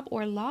pro shop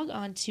or log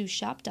on to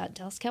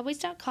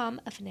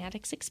shop.dallascowboys.com, a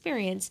Fanatics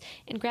experience,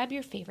 and grab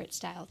your favorite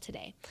style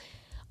today.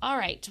 All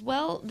right,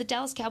 well, the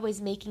Dallas Cowboys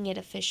making it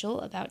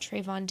official about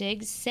Trevon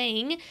Diggs,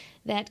 saying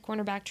that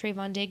cornerback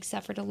Trevon Diggs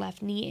suffered a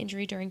left knee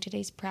injury during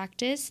today's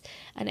practice.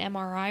 An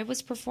MRI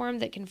was performed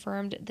that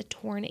confirmed the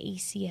torn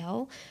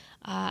ACL.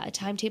 A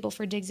timetable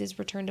for Diggs'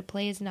 return to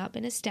play has not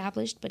been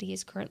established, but he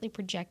is currently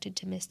projected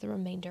to miss the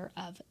remainder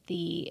of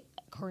the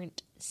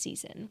current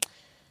season.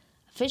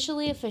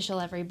 Officially official,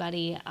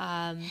 everybody.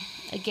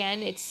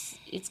 Again, it's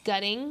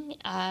gutting.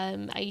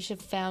 Aisha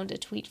found a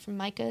tweet from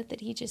Micah that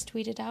he just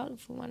tweeted out,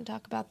 if we want to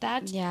talk about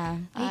that. Yeah,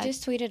 he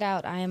just tweeted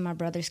out, "I am my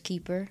brother's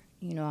keeper."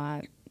 You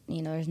know,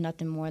 there's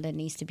nothing more that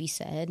needs to be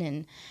said.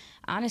 And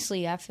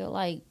honestly, I feel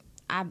like,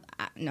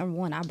 number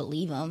one, I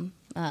believe him.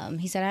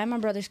 He said, "I am my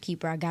brother's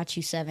keeper. I got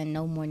you 7.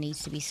 No more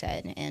needs to be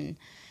said." And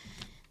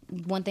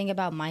one thing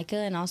about Micah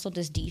and also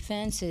this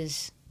defense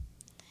is,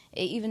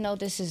 even though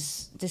this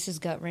is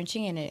gut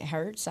wrenching and it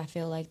hurts, I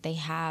feel like they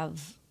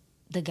have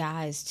the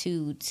guys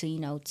to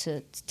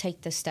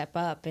take the step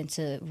up and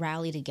to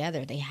rally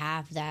together. They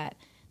have that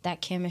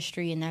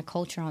chemistry and that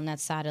culture on that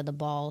side of the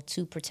ball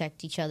to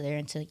protect each other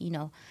and to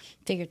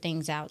figure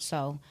things out.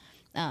 So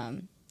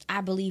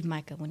I believe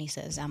Micah when he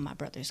says, "I'm my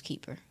brother's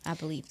keeper." I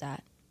believe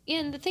that.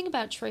 And the thing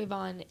about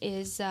Trayvon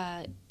is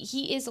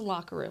he is a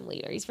locker room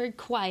leader. He's very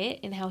quiet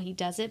in how he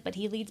does it, but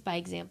he leads by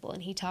example.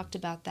 And he talked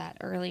about that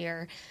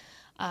earlier.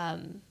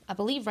 I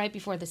believe right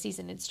before the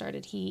season had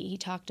started, he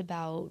talked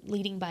about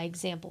leading by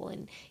example.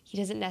 And he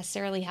doesn't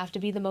necessarily have to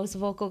be the most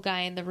vocal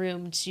guy in the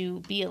room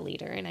to be a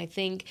leader. And I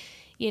think,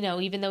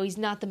 even though he's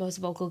not the most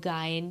vocal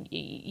guy, and,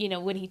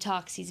 when he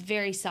talks, he's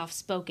very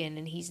soft-spoken,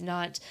 and he's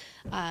not,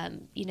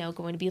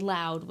 going to be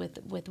loud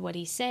with what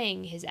he's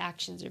saying. His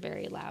actions are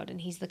very loud,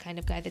 and he's the kind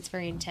of guy that's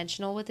very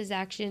intentional with his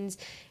actions,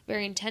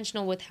 very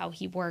intentional with how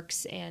he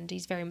works, and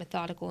he's very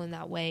methodical in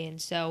that way.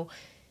 And so,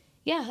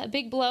 yeah, a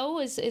big blow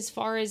as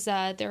far as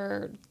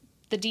the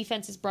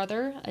defense's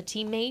brother, a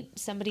teammate,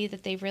 somebody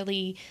that they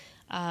really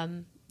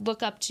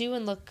look up to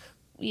and look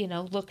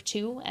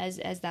to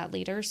as that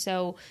leader.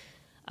 So,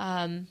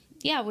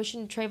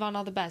 wishing Trayvon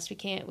all the best. We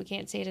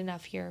can't say it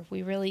enough here.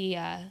 We really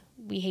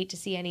we hate to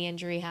see any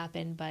injury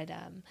happen, but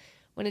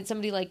when it's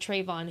somebody like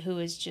Trayvon who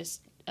is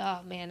just,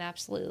 oh man,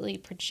 absolutely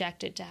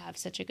projected to have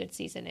such a good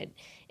season,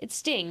 it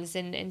stings.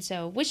 And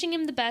so wishing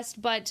him the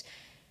best, but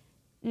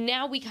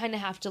now we kind of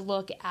have to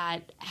look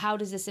at how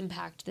does this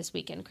impact this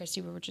weekend.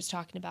 Christy, we were just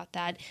talking about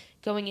that,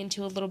 going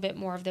into a little bit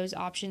more of those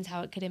options,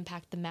 how it could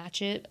impact the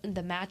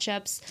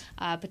matchups,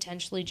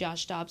 potentially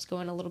Josh Dobbs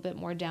going a little bit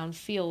more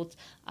downfield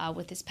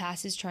with his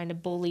passes, trying to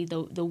bully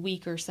the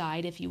weaker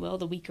side, if you will,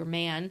 the weaker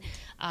man,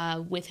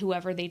 with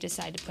whoever they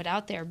decide to put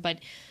out there.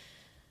 But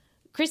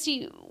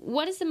Christy,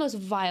 what is the most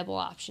viable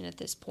option at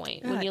this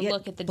point when you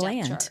look at the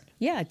depth chart?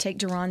 Yeah, take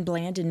DaRon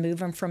Bland and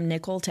move him from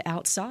nickel to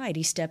outside.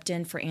 He stepped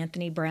in for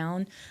Anthony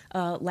Brown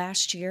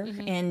last year.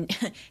 Mm-hmm.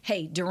 And,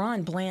 hey,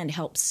 DaRon Bland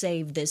helped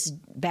save this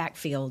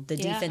backfield, the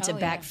defensive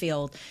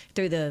backfield,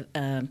 through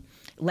the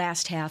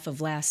last half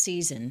of last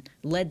season.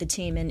 Led the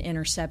team in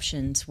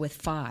interceptions with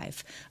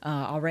 5.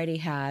 Already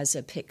has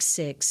a pick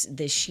 6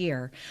 this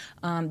year.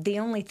 The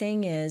only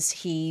thing is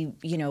he,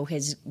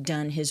 has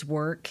done his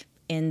work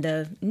in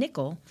the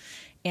nickel.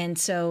 And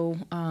so,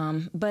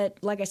 but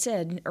like I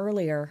said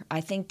earlier, I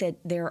think that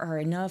there are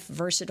enough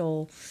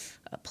versatile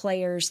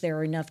players, there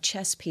are enough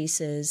chess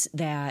pieces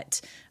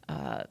that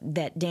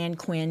Dan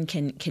Quinn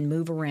can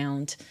move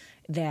around,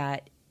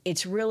 that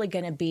it's really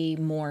going to be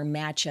more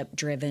matchup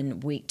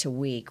driven week to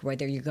week,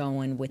 whether you're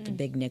going with the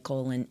big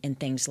nickel and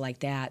things like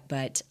that.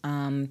 But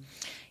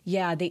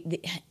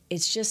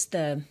it's just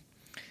the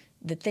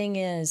thing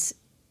is,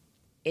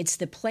 it's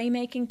the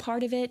playmaking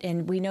part of it,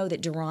 and we know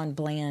that DaRon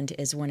Bland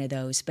is one of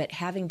those. But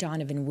having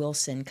Donovan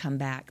Wilson come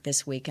back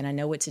this week, and I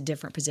know it's a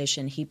different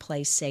position, he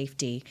plays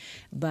safety,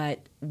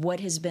 but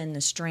what has been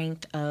the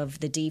strength of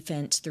the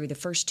defense through the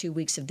first 2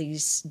 weeks of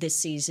this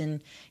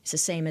season is the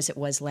same as it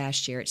was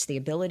last year. It's the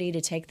ability to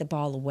take the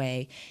ball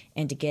away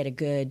and to get a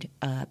good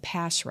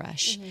pass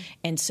rush. Mm-hmm.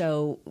 And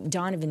so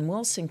Donovan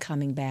Wilson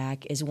coming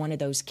back is one of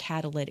those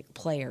catalytic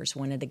players,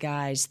 one of the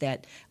guys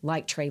that,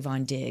 like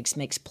Trayvon Diggs,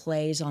 makes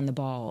plays on the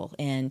ball.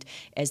 And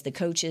as the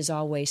coaches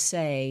always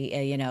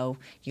say,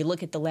 you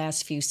look at the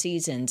last few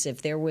seasons,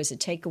 if there was a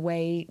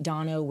takeaway,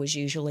 Dono was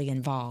usually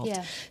involved.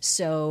 Yeah.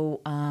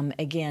 So,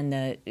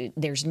 again,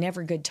 there's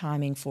never good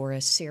timing for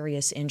a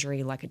serious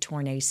injury like a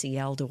torn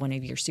ACL to one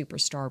of your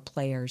superstar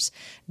players,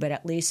 but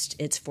at least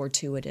it's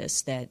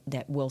fortuitous that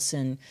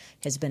Wilson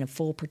has been a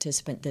full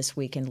participant this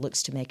week and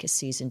looks to make his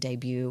season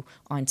debut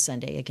on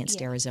Sunday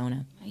against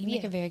Arizona. You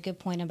make a very good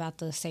point about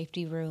the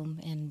safety room,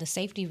 and the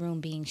safety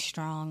room being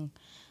strong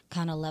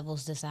kind of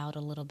levels this out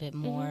a little bit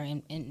more,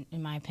 in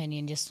my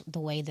opinion, just the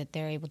way that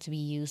they're able to be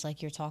used,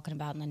 like you're talking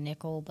about in the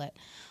nickel, but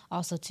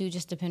also, too,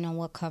 just depending on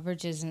what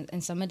coverages.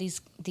 And some of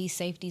these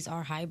safeties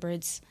are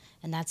hybrids,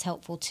 and that's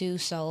helpful, too.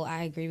 So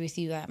I agree with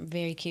you. I'm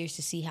very curious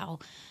to see how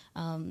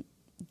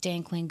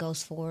Dan Quinn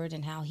goes forward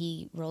and how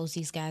he rolls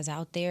these guys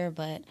out there.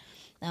 But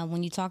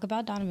when you talk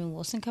about Donovan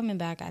Wilson coming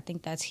back, I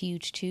think that's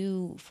huge,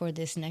 too, for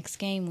this next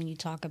game. When you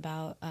talk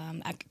about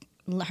I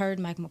heard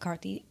Mike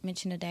McCarthy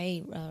mention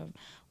today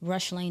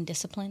rush lane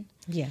discipline.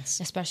 Yes.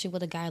 Especially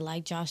with a guy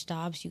like Josh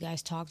Dobbs. You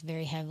guys talked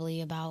very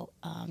heavily about,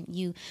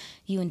 you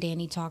and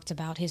Danny talked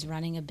about his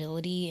running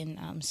ability.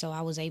 And so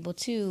I was able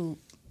to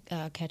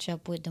catch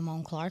up with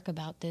Damone Clark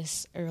about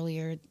this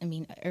earlier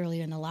in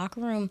the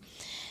locker room.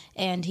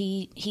 And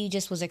he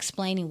just was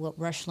explaining what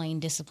rush lane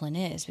discipline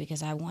is,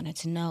 because I wanted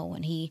to know.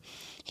 And he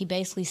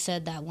basically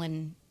said that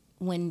when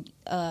when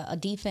a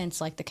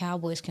defense like the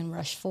Cowboys can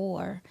rush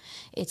 4,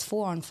 it's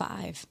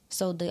 4-on-5.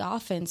 So the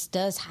offense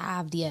does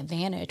have the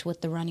advantage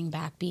with the running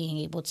back being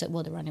able to,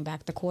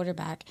 the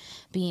quarterback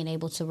being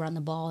able to run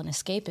the ball and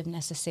escape if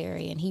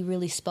necessary. And he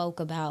really spoke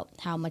about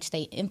how much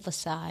they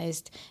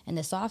emphasized in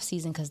this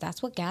offseason, because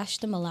that's what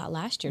gashed them a lot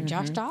last year.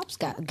 Josh Dobbs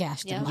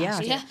gashed them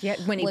last year. Yeah,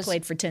 when he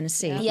played for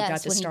Tennessee. He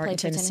got to start in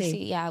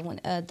Tennessee. Yeah, when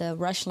the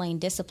rush lane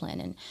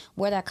discipline. And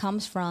where that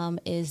comes from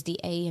is the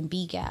A and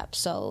B gap.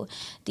 So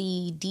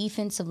the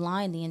defensive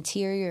line, the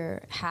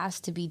interior, has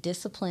to be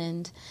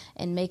disciplined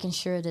in making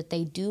sure that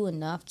they do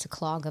enough to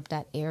clog up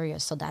that area.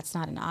 So that's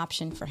not an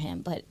option for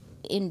him. But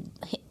in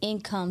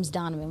comes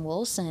Donovan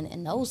Wilson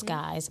and those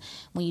guys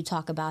when you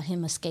talk about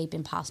him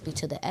escaping possibly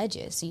to the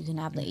edges. So you can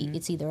have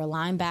it's either a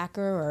linebacker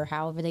or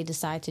however they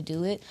decide to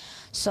do it.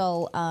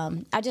 So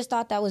I just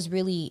thought that was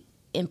really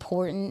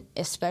important,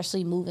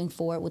 especially moving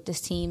forward with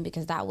this team,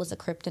 because that was a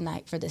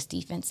kryptonite for this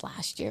defense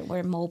last year.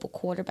 We're mobile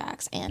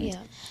quarterbacks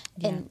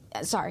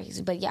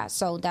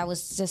so that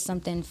was just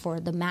something for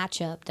the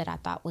matchup that I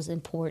thought was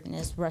important,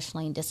 is rush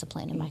lane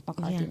discipline, and Mike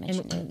McCarthy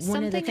mentioned it.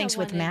 One of the things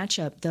with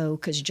matchup, though,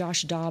 because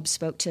Josh Dobbs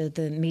spoke to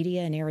the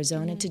media in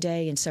Arizona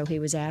today, and so he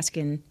was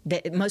asking,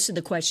 most of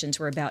the questions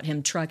were about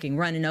him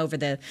running over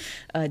the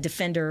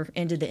defender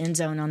into the end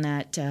zone on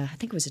that, I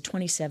think it was a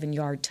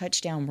 27-yard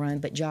touchdown run,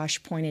 but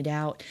Josh pointed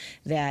out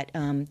that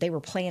they were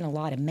playing a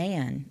lot of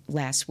man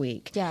last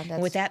week. Yeah,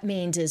 what that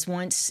means is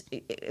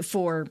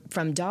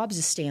from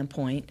Dobbs'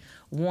 standpoint,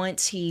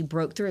 once he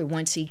broke through,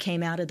 once he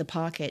came out of the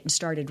pocket and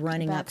started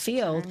running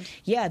upfield,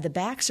 the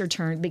backs are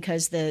turned,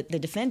 because the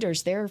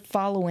defenders, they're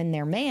following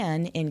their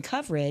man in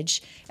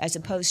coverage as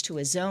opposed to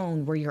a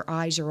zone where your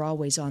eyes are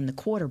always on the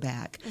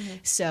quarterback.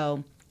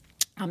 So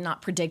I'm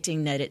not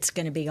predicting that it's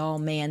going to be all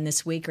man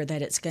this week or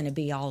that it's going to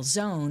be all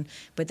zone,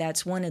 but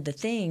that's one of the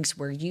things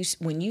where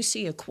when you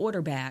see a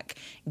quarterback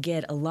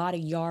get a lot of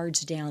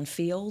yards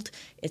downfield,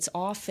 it's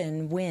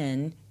often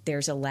when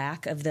there's a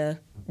lack of the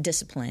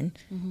discipline,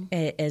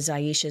 as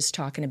Aisha's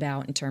talking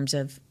about in terms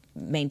of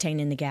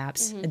maintaining the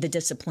gaps, the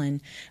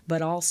discipline,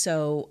 but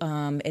also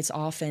it's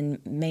often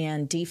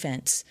man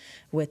defense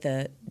with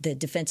the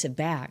defensive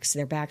backs.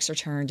 Their backs are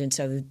turned, and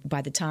so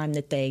by the time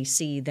that they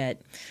see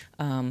that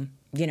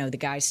the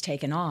guy's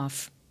taken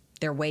off,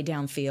 they're way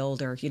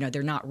downfield, or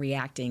they're not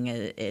reacting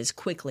as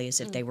quickly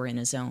as if they were in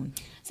a zone.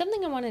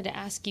 Something I wanted to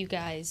ask you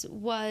guys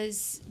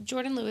was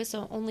Jordan Lewis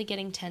only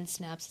getting 10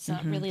 snaps. It's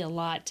not really a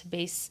lot to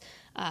base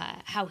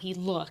how he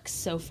looks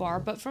so far,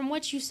 but from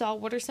what you saw,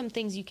 what are some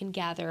things you can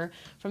gather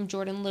from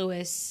Jordan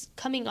Lewis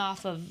coming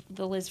off of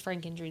the Liz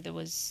Frank injury that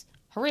was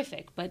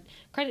horrific, but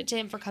credit to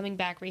him for coming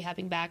back,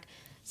 rehabbing back.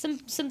 Some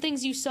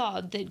things you saw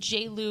that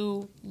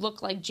J-Lou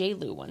looked like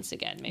J-Lou once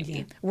again, maybe.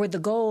 Yeah. Where the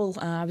goal,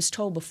 I was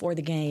told before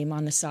the game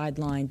on the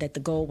sideline that the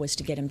goal was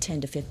to get him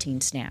 10 to 15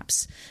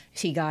 snaps.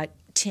 He got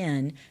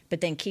 10,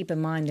 but then keep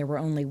in mind there were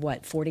only,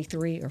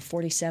 43 or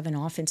 47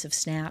 offensive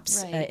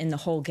snaps in the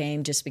whole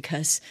game, just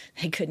because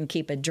they couldn't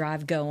keep a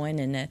drive going,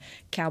 and the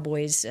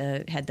Cowboys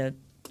had the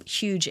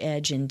huge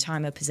edge in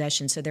time of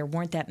possession, so there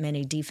weren't that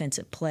many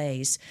defensive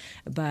plays.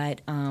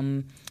 But,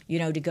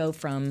 to go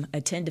from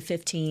a 10 to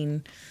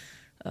 15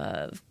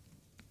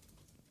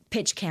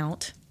 pitch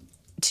count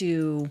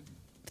to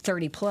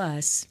 30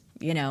 plus,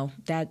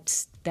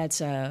 that's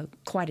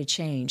quite a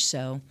change.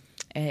 So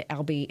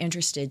I'll be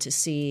interested to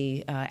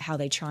see how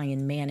they try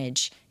and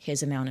manage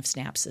his amount of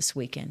snaps this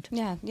weekend.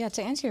 Yeah.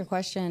 To answer your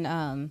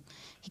question,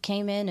 he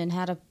came in and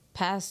had a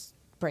pass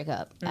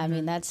breakup. I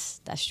mean,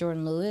 that's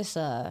Jordan Lewis.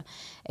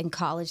 In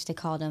college, they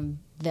called him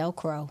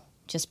Velcro,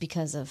 just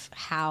because of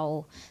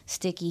how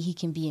sticky he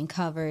can be in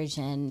coverage.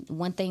 And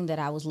one thing that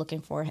I was looking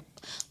for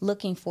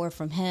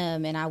from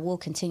him, and I will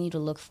continue to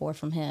look for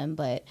from him,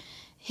 but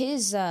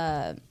his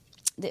the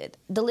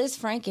Liz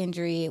Frank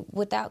injury,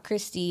 without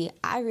Christy,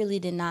 I really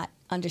did not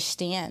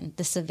understand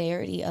the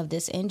severity of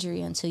this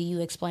injury until you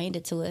explained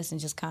it to us, and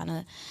just kind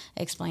of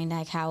explained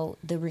how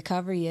the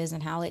recovery is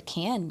and how it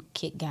can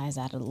kick guys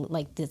out of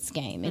this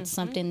game. It's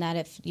something that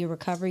if your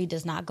recovery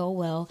does not go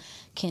well,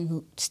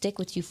 can stick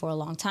with you for a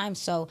long time.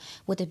 So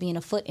with it being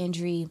a foot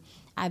injury,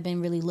 I've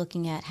been really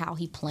looking at how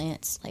he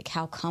plants,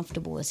 how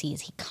comfortable is he?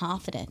 Is he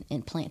confident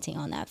in planting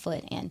on that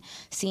foot? And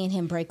seeing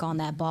him break on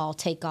that ball,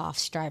 take off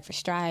stride for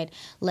stride,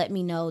 let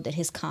me know that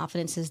his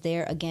confidence is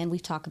there. Again,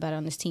 we've talked about it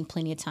on this team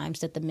plenty of times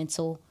that the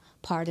mental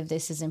part of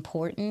this is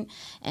important.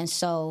 And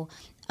so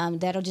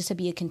that'll just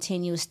be a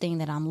continuous thing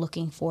that I'm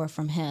looking for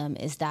from him,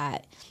 is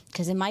that,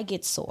 because it might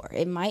get sore.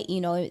 It might,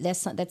 that's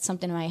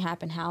something that might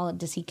happen. How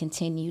does he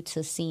continue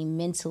to seem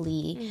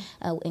mentally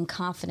and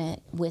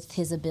confident with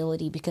his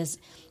ability? Because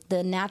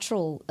the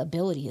natural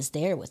ability is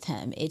there with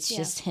him. It's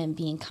just him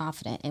being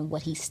confident in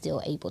what he's still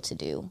able to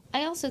do.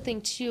 I also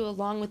think, too,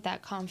 along with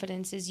that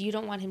confidence, is you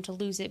don't want him to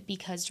lose it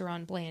because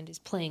DaRon Bland is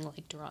playing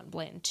like DaRon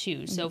Bland,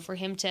 too. So for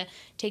him to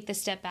take the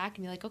step back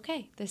and be like,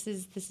 okay, this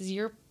is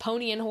your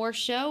pony and horse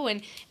show,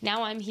 and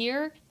now I'm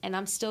here, and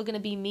I'm still going to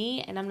be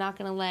me, and I'm not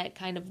going to let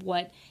kind of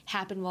what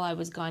happened while I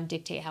was gone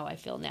dictate how I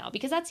feel now.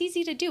 Because that's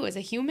easy to do. As a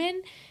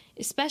human,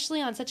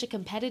 especially on such a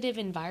competitive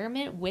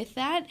environment with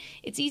that,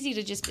 it's easy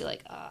to just be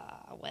like,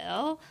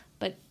 well.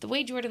 But the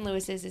way Jordan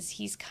Lewis is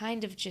he's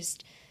kind of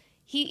just...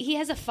 He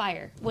has a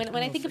fire. When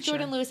I think of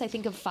Jordan Lewis, I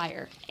think of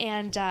fire.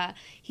 And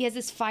he has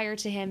this fire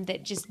to him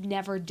that just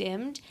never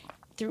dimmed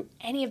through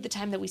any of the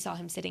time that we saw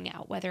him sitting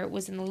out, whether it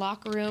was in the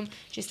locker room,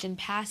 just in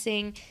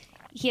passing.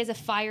 He has a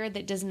fire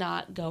that does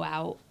not go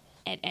out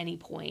at any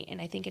point. And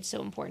I think it's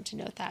so important to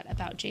note that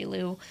about J.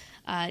 Lou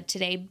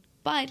today.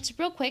 But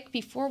real quick,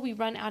 before we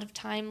run out of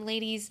time,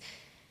 ladies,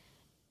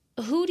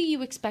 who do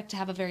you expect to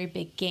have a very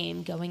big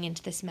game going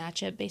into this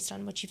matchup based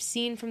on what you've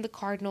seen from the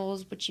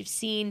Cardinals, what you've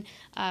seen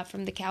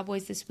from the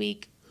Cowboys this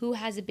week? Who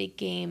has a big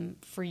game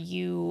for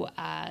you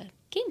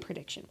game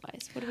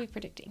prediction-wise? What are we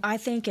predicting? I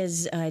think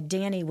as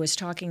Danny was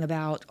talking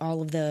about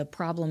all of the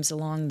problems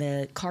along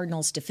the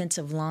Cardinals'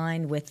 defensive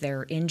line with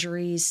their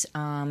injuries,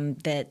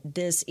 that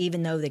this,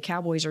 even though the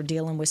Cowboys are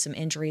dealing with some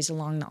injuries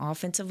along the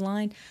offensive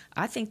line,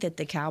 I think that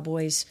the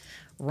Cowboys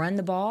run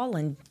the ball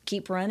and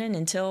keep running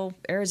until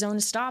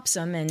Arizona stops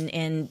them,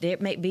 and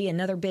it may be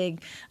another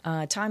big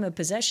time of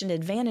possession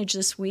advantage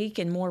this week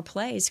and more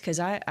plays, because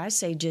I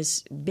say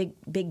just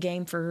big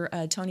game for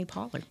Tony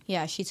Pollard.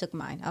 Yeah, she took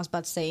mine. I was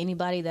about to say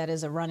anybody that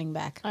is a running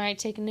back. All right,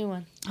 take a new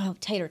one. Oh,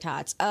 tater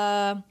tots.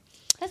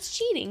 That's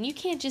cheating. You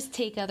can't just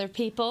take other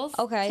people's.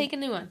 Okay. Take a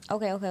new one.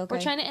 Okay. We're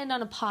trying to end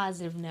on a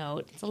positive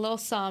note. It's a little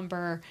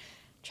somber.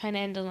 Trying to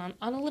end on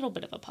a little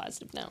bit of a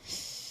positive note.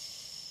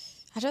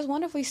 I just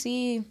wonder if we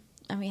see...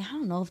 I mean, I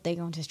don't know if they're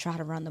going to just try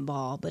to run the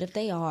ball, but if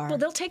they are... Well,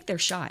 they'll take their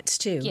shots,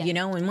 too,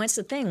 and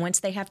once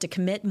they have to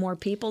commit more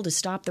people to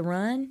stop the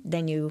run,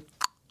 then you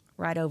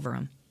right over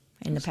them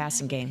in the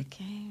passing game.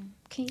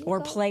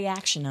 Or play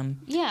action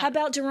them. Yeah. How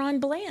about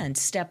Deron Bland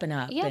stepping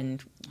up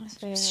and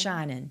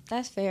shining?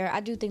 That's fair.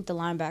 I do think the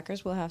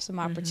linebackers will have some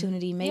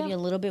opportunity, maybe a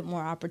little bit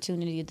more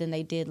opportunity than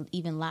they did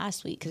even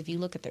last week. Because if you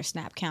look at their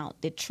snap count,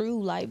 the true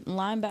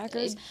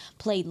linebackers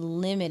played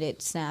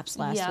limited snaps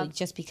last week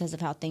just because of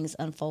how things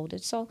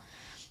unfolded. So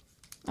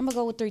I'm going to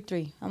go with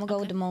 3-3. I'm going to go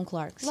with Damone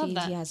Clark. See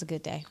if he has a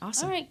good day.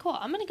 Awesome. All right, cool.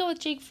 I'm going to go with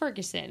Jake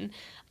Ferguson.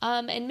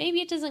 And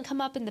maybe it doesn't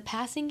come up in the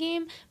passing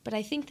game, but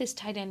I think this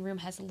tight end room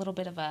has a little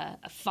bit of a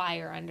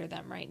fire under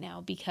them right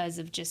now because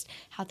of just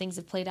how things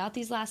have played out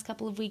these last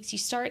couple of weeks. You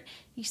started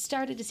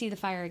to see the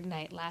fire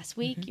ignite last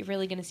week. You're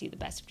really going to see the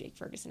best of Jake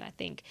Ferguson, I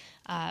think,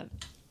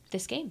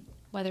 this game,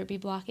 whether it be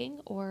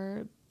blocking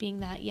or being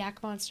that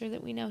yak monster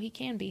that we know he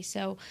can be.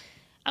 So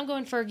I'm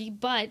going Fergie,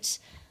 but...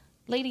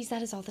 Ladies,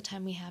 that is all the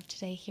time we have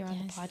today here on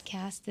the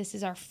podcast. This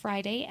is our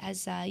Friday,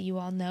 as you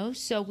all know,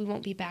 so we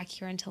won't be back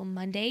here until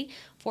Monday,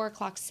 4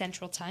 o'clock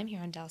Central Time here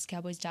on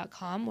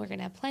DallasCowboys.com. We're going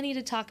to have plenty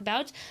to talk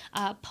about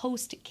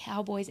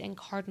post-Cowboys and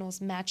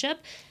Cardinals matchup.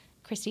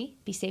 Christy,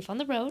 be safe on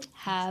the road.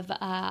 Have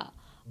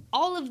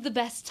all of the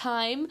best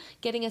time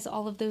getting us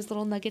all of those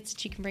little nuggets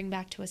that you can bring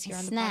back to us here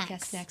on the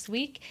podcast next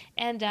week.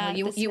 And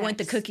you want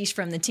the cookies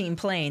from the team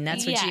plane.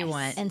 That's what you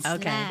want. And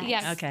snacks.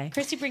 Yes. Okay.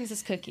 Christy brings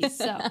us cookies.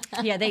 So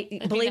yeah,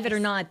 they believe it or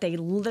not, they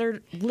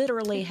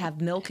literally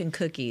have milk and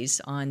cookies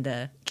on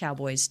the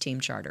Cowboys team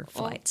charter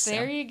flights. Well,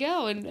 there you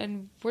go.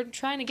 And we're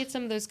trying to get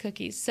some of those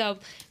cookies. So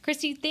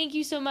Christy, thank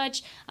you so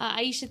much.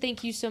 Aisha,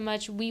 thank you so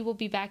much. We will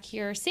be back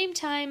here same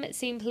time,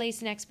 same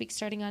place next week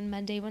starting on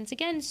Monday once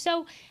again.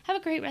 So have a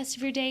great rest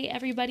of your day,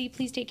 everybody.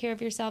 Please take care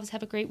of yourselves.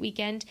 Have a great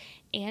weekend,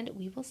 and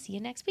we will see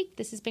you next week.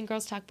 This has been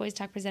Girls Talk Boys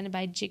Talk, presented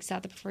by Jigsaw,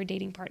 the preferred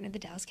dating partner of the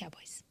Dallas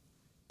Cowboys.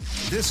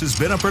 This has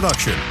been a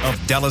production of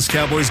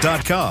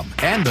DallasCowboys.com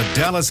and the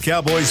Dallas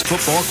Cowboys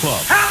Football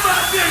Club. How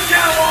about this,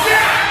 Cowboys?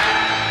 Yeah!